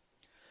involved with that.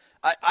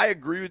 I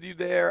agree with you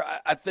there.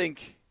 I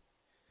think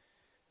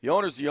the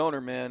owner's the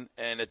owner, man.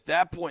 And at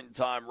that point in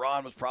time,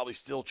 Ron was probably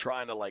still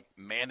trying to, like,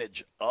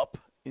 manage up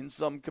in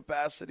some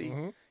capacity.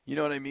 Mm-hmm. You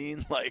know what I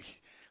mean? Like,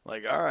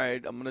 all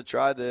right, I'm going to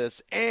try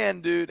this.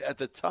 And, dude, at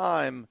the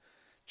time,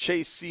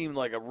 Chase seemed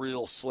like a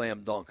real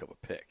slam dunk of a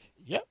pick.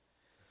 Yep.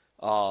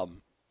 So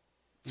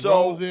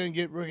goes in,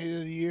 get Rookie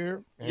of the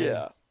Year.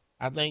 Yeah.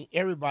 I think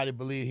everybody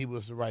believed he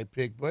was the right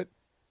pick, but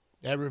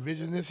that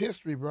revisionist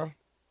history, bro.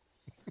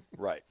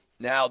 Right.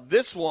 Now,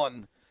 this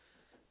one,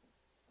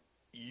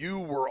 you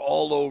were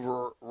all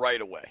over right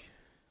away.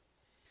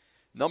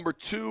 Number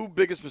 2,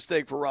 biggest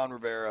mistake for Ron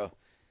Rivera,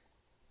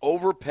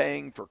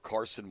 overpaying for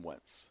Carson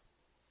Wentz.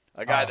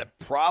 A guy that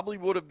probably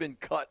would have been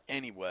cut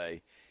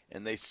anyway,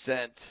 and they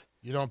sent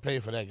 – you don't pay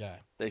for that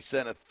guy. They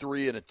sent a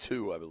 3 and a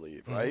 2, I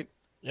believe, right?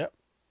 Yep.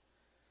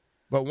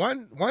 But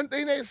one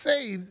thing they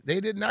saved,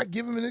 they did not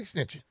give him an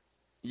extension.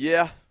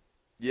 Yeah.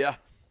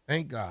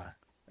 Thank God.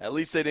 At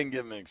least they didn't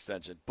give him an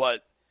extension.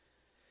 But,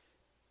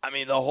 I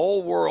mean, the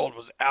whole world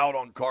was out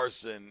on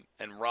Carson,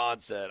 and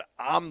Ron said,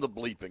 I'm the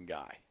bleeping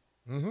guy.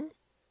 Mm-hmm.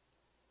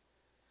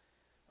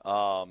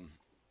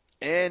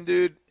 And,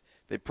 dude,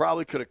 They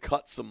probably could have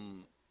cut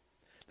some.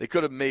 They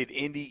could have made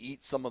Indy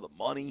eat some of the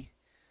money.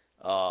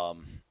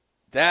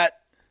 The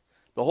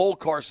whole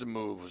Carson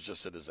move was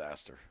just a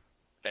disaster,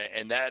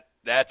 and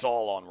that's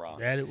all on Ron.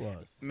 That it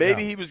was.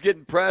 Maybe he was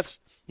getting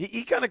pressed.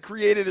 He kind of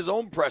created his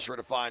own pressure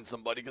to find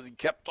somebody because he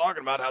kept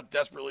talking about how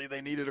desperately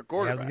they needed a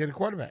quarterback. He had to get a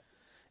quarterback.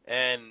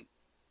 And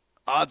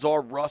odds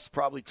are Russ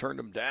probably turned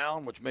him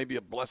down, which may be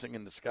a blessing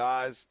in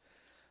disguise.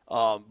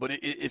 But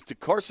if the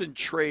Carson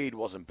trade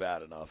wasn't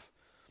bad enough,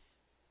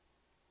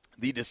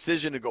 the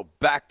decision to go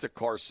back to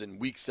Carson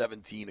Week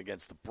 17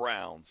 against the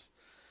Browns,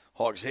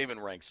 Hogs Haven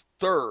ranks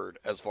third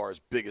as far as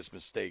biggest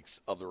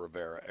mistakes of the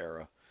Rivera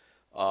era.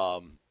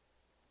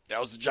 That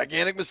was a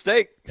gigantic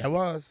mistake. That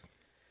was.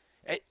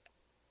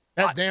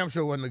 That damn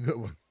sure wasn't a good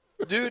one.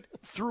 Dude,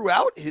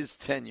 throughout his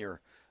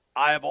tenure,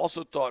 I have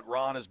also thought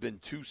Ron has been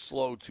too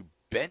slow to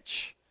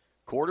bench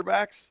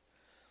quarterbacks.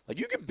 Like,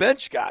 you can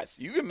bench guys.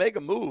 You can make a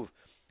move.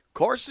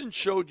 Carson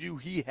showed you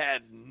he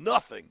had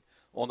nothing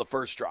on the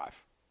first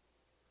drive.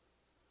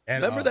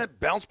 Remember that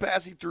bounce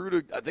pass he threw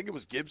to, I think it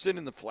was Gibson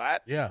in the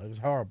flat? Yeah, it was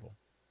horrible.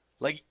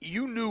 Like,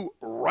 you knew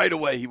right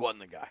away he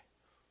wasn't the guy.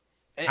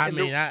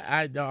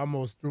 I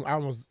almost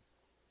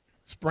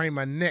sprained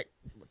my neck,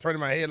 turning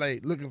my head,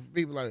 like, looking for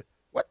people like,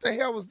 what the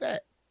hell was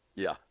that?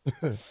 Yeah.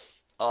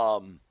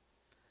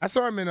 I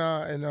saw him in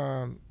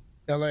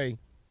L.A.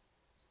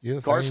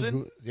 Still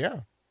Carson? Yeah.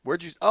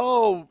 Where'd you?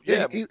 Oh,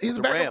 yeah. He's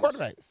a backup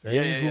quarterback.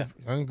 Yeah.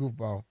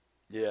 Goofball.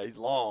 Yeah, he's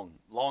long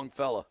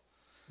fella.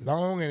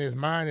 Long, and his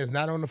mind is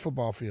not on the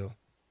football field.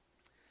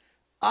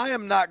 I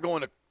am not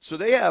going to. So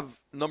they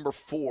have number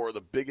 4,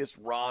 the biggest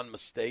Ron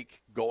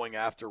mistake, going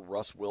after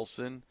Russ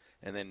Wilson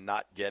and then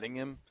not getting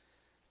him.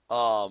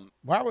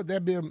 Why would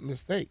that be a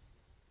mistake?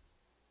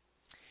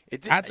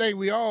 I think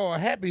we all are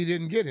happy he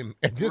didn't get him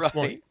at this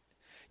point.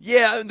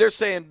 Yeah, and they're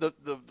saying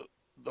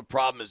the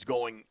problem is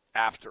going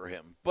after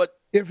him. But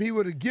if he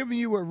would have given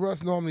you what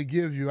Russ normally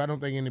gives you, I don't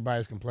think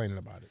anybody's complaining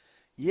about it.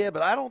 Yeah,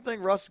 but I don't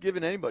think Russ is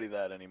giving anybody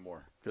that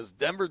anymore because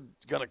Denver's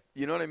going to,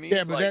 you know what I mean?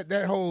 Yeah, but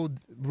that whole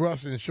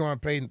Russ and Sean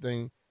Payton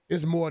thing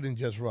is more than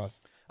just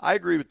Russ. I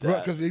agree with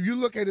that. Because if you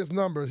look at his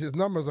numbers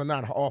are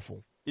not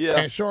awful. Yeah.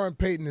 And Sean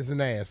Payton is an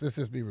ass. Let's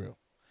just be real.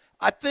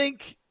 I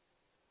think,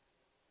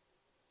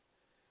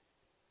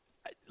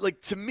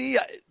 like, to me,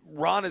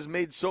 Ron has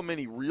made so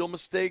many real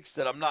mistakes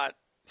that I'm not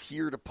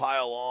here to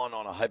pile on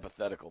a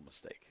hypothetical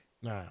mistake.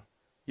 Nah.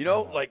 You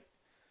know, like,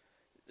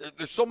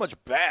 there's so much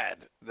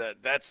bad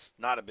that's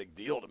not a big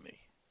deal to me.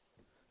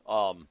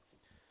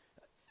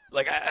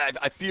 Like,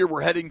 I fear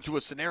we're heading to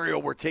a scenario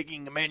where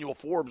taking Emmanuel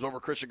Forbes over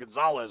Christian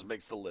Gonzalez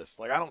makes the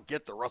list. Like, I don't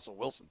get the Russell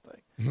Wilson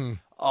thing.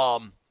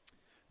 Mm-hmm.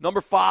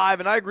 Number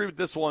 5, and I agree with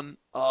this one,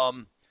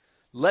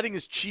 letting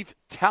his chief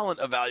talent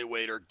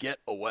evaluator get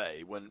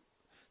away. When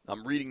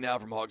I'm reading now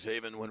from Hogs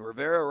Haven, when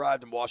Rivera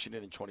arrived in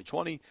Washington in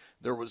 2020,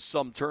 there was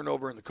some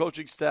turnover in the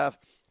coaching staff,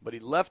 but he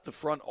left the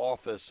front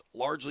office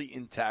largely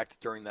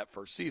intact during that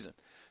first season.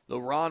 Though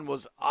Ron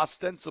was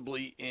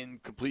ostensibly in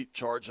complete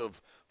charge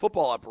of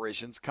football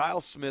operations,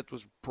 Kyle Smith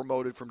was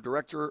promoted from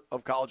director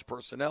of college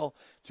personnel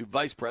to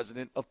vice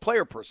president of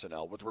player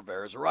personnel with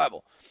Rivera's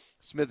arrival.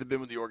 Smith had been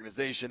with the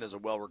organization as a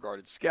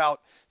well-regarded scout,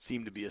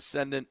 seemed to be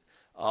ascendant.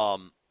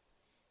 Kyle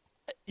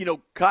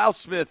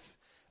Smith,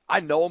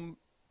 I know him.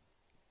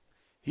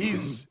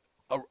 He's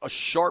a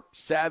sharp,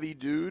 savvy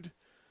dude.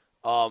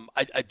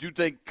 I do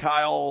think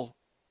Kyle,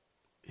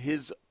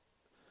 his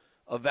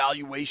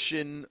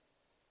evaluation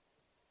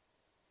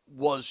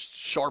was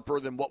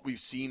sharper than what we've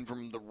seen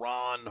from the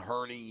Ron,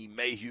 Hurney,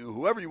 Mayhew,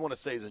 whoever you want to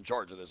say is in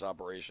charge of this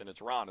operation.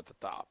 It's Ron at the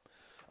top.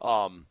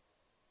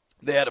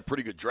 They had a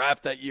pretty good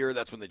draft that year.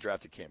 That's when they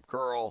drafted Cam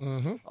Curl.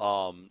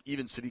 Mm-hmm.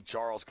 Even Sadiq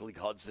Charles, Khalid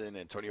Hudson,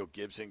 Antonio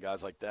Gibson,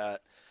 guys like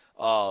that.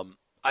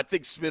 I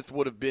think Smith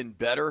would have been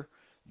better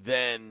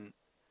than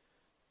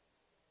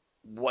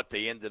what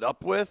they ended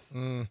up with.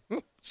 Mm-hmm.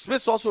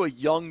 Smith's also a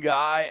young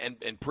guy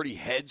and pretty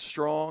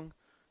headstrong.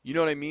 You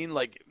know what I mean?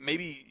 Like,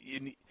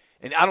 maybe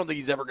and I don't think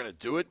he's ever going to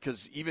do it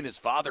because even his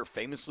father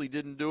famously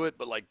didn't do it.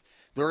 But, like,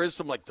 there is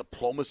some, like,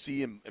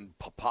 diplomacy and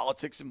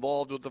politics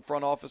involved with the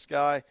front office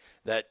guy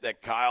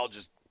that Kyle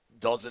just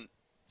doesn't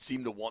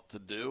seem to want to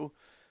do.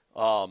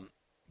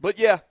 But,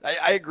 yeah,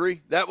 I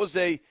agree. That was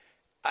I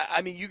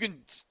mean, you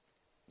can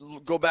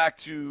go back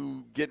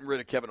to getting rid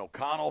of Kevin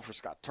O'Connell for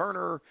Scott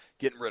Turner,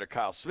 getting rid of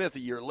Kyle Smith a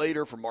year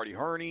later for Marty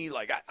Hurney.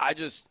 Like, I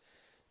just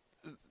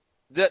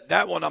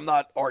that one I'm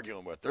not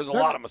arguing with. There's a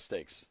lot of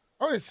mistakes.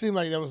 Oh, it seemed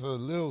like there was a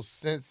little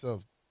sense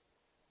of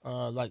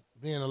like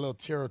being a little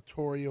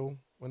territorial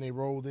when they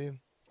rolled in.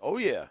 Oh,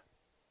 yeah.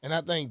 And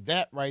I think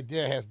that right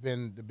there has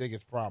been the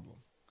biggest problem.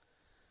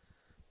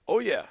 Oh,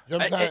 yeah.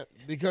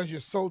 Because you're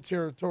so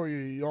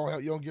territorial, you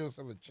don't give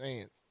yourself a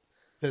chance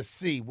to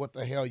see what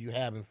the hell you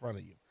have in front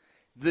of you.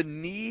 The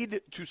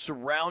need to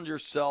surround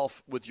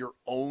yourself with your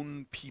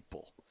own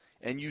people.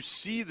 And you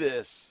see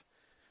this.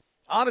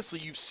 Honestly,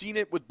 you've seen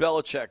it with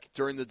Belichick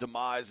during the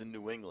demise in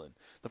New England.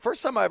 The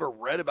first time I ever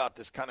read about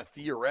this kind of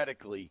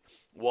theoretically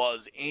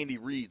was Andy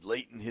Reid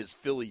late in his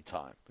Philly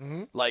time.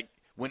 Mm-hmm. Like,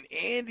 when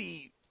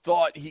Andy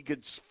thought he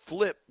could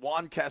flip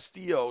Juan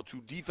Castillo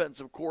to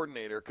defensive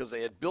coordinator because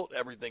they had built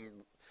everything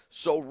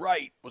so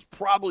right was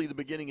probably the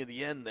beginning of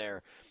the end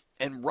there.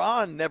 And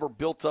Ron never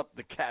built up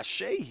the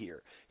cachet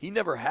here. He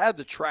never had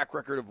the track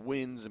record of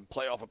wins and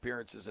playoff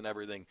appearances and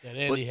everything. That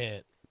Andy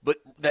had. But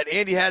that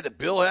Andy had, that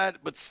Bill had,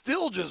 but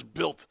still just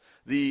built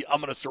I'm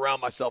going to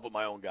surround myself with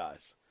my own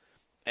guys.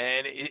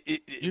 And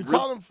you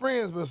call them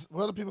friends, but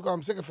what do people call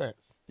them?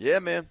 Sycophants. Yeah,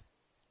 man.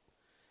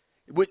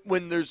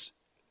 When there's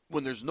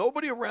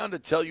nobody around to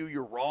tell you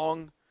you're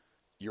wrong,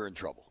 you're in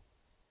trouble.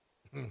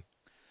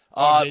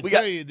 They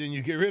tell you, then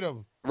you get rid of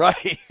them.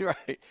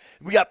 Right.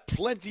 We got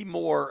plenty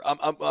more.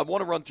 I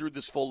want to run through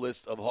this full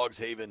list of Hogs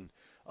Haven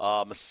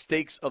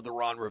mistakes of the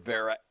Ron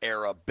Rivera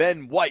era.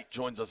 Ben White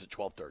joins us at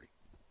 12:30.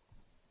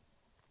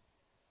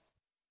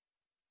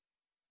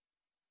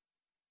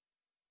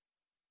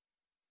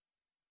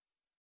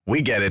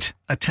 We get it.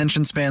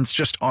 Attention spans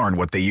just aren't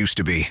what they used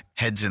to be.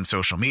 Heads in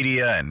social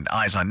media and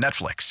eyes on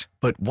Netflix.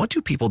 But what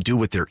do people do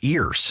with their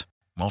ears?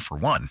 Well, for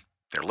one,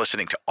 they're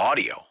listening to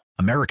audio.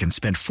 Americans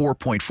spend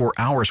 4.4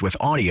 hours with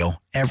audio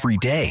every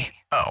day.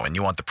 Oh, and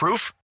you want the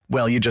proof?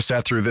 Well, you just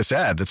sat through this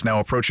ad that's now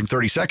approaching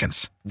 30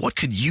 seconds. What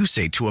could you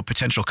say to a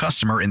potential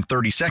customer in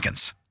 30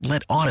 seconds?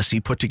 Let Odyssey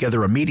put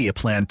together a media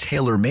plan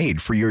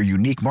tailor-made for your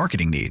unique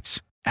marketing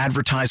needs.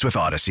 Advertise with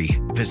Odyssey.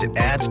 Visit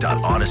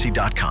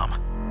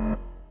ads.odyssey.com.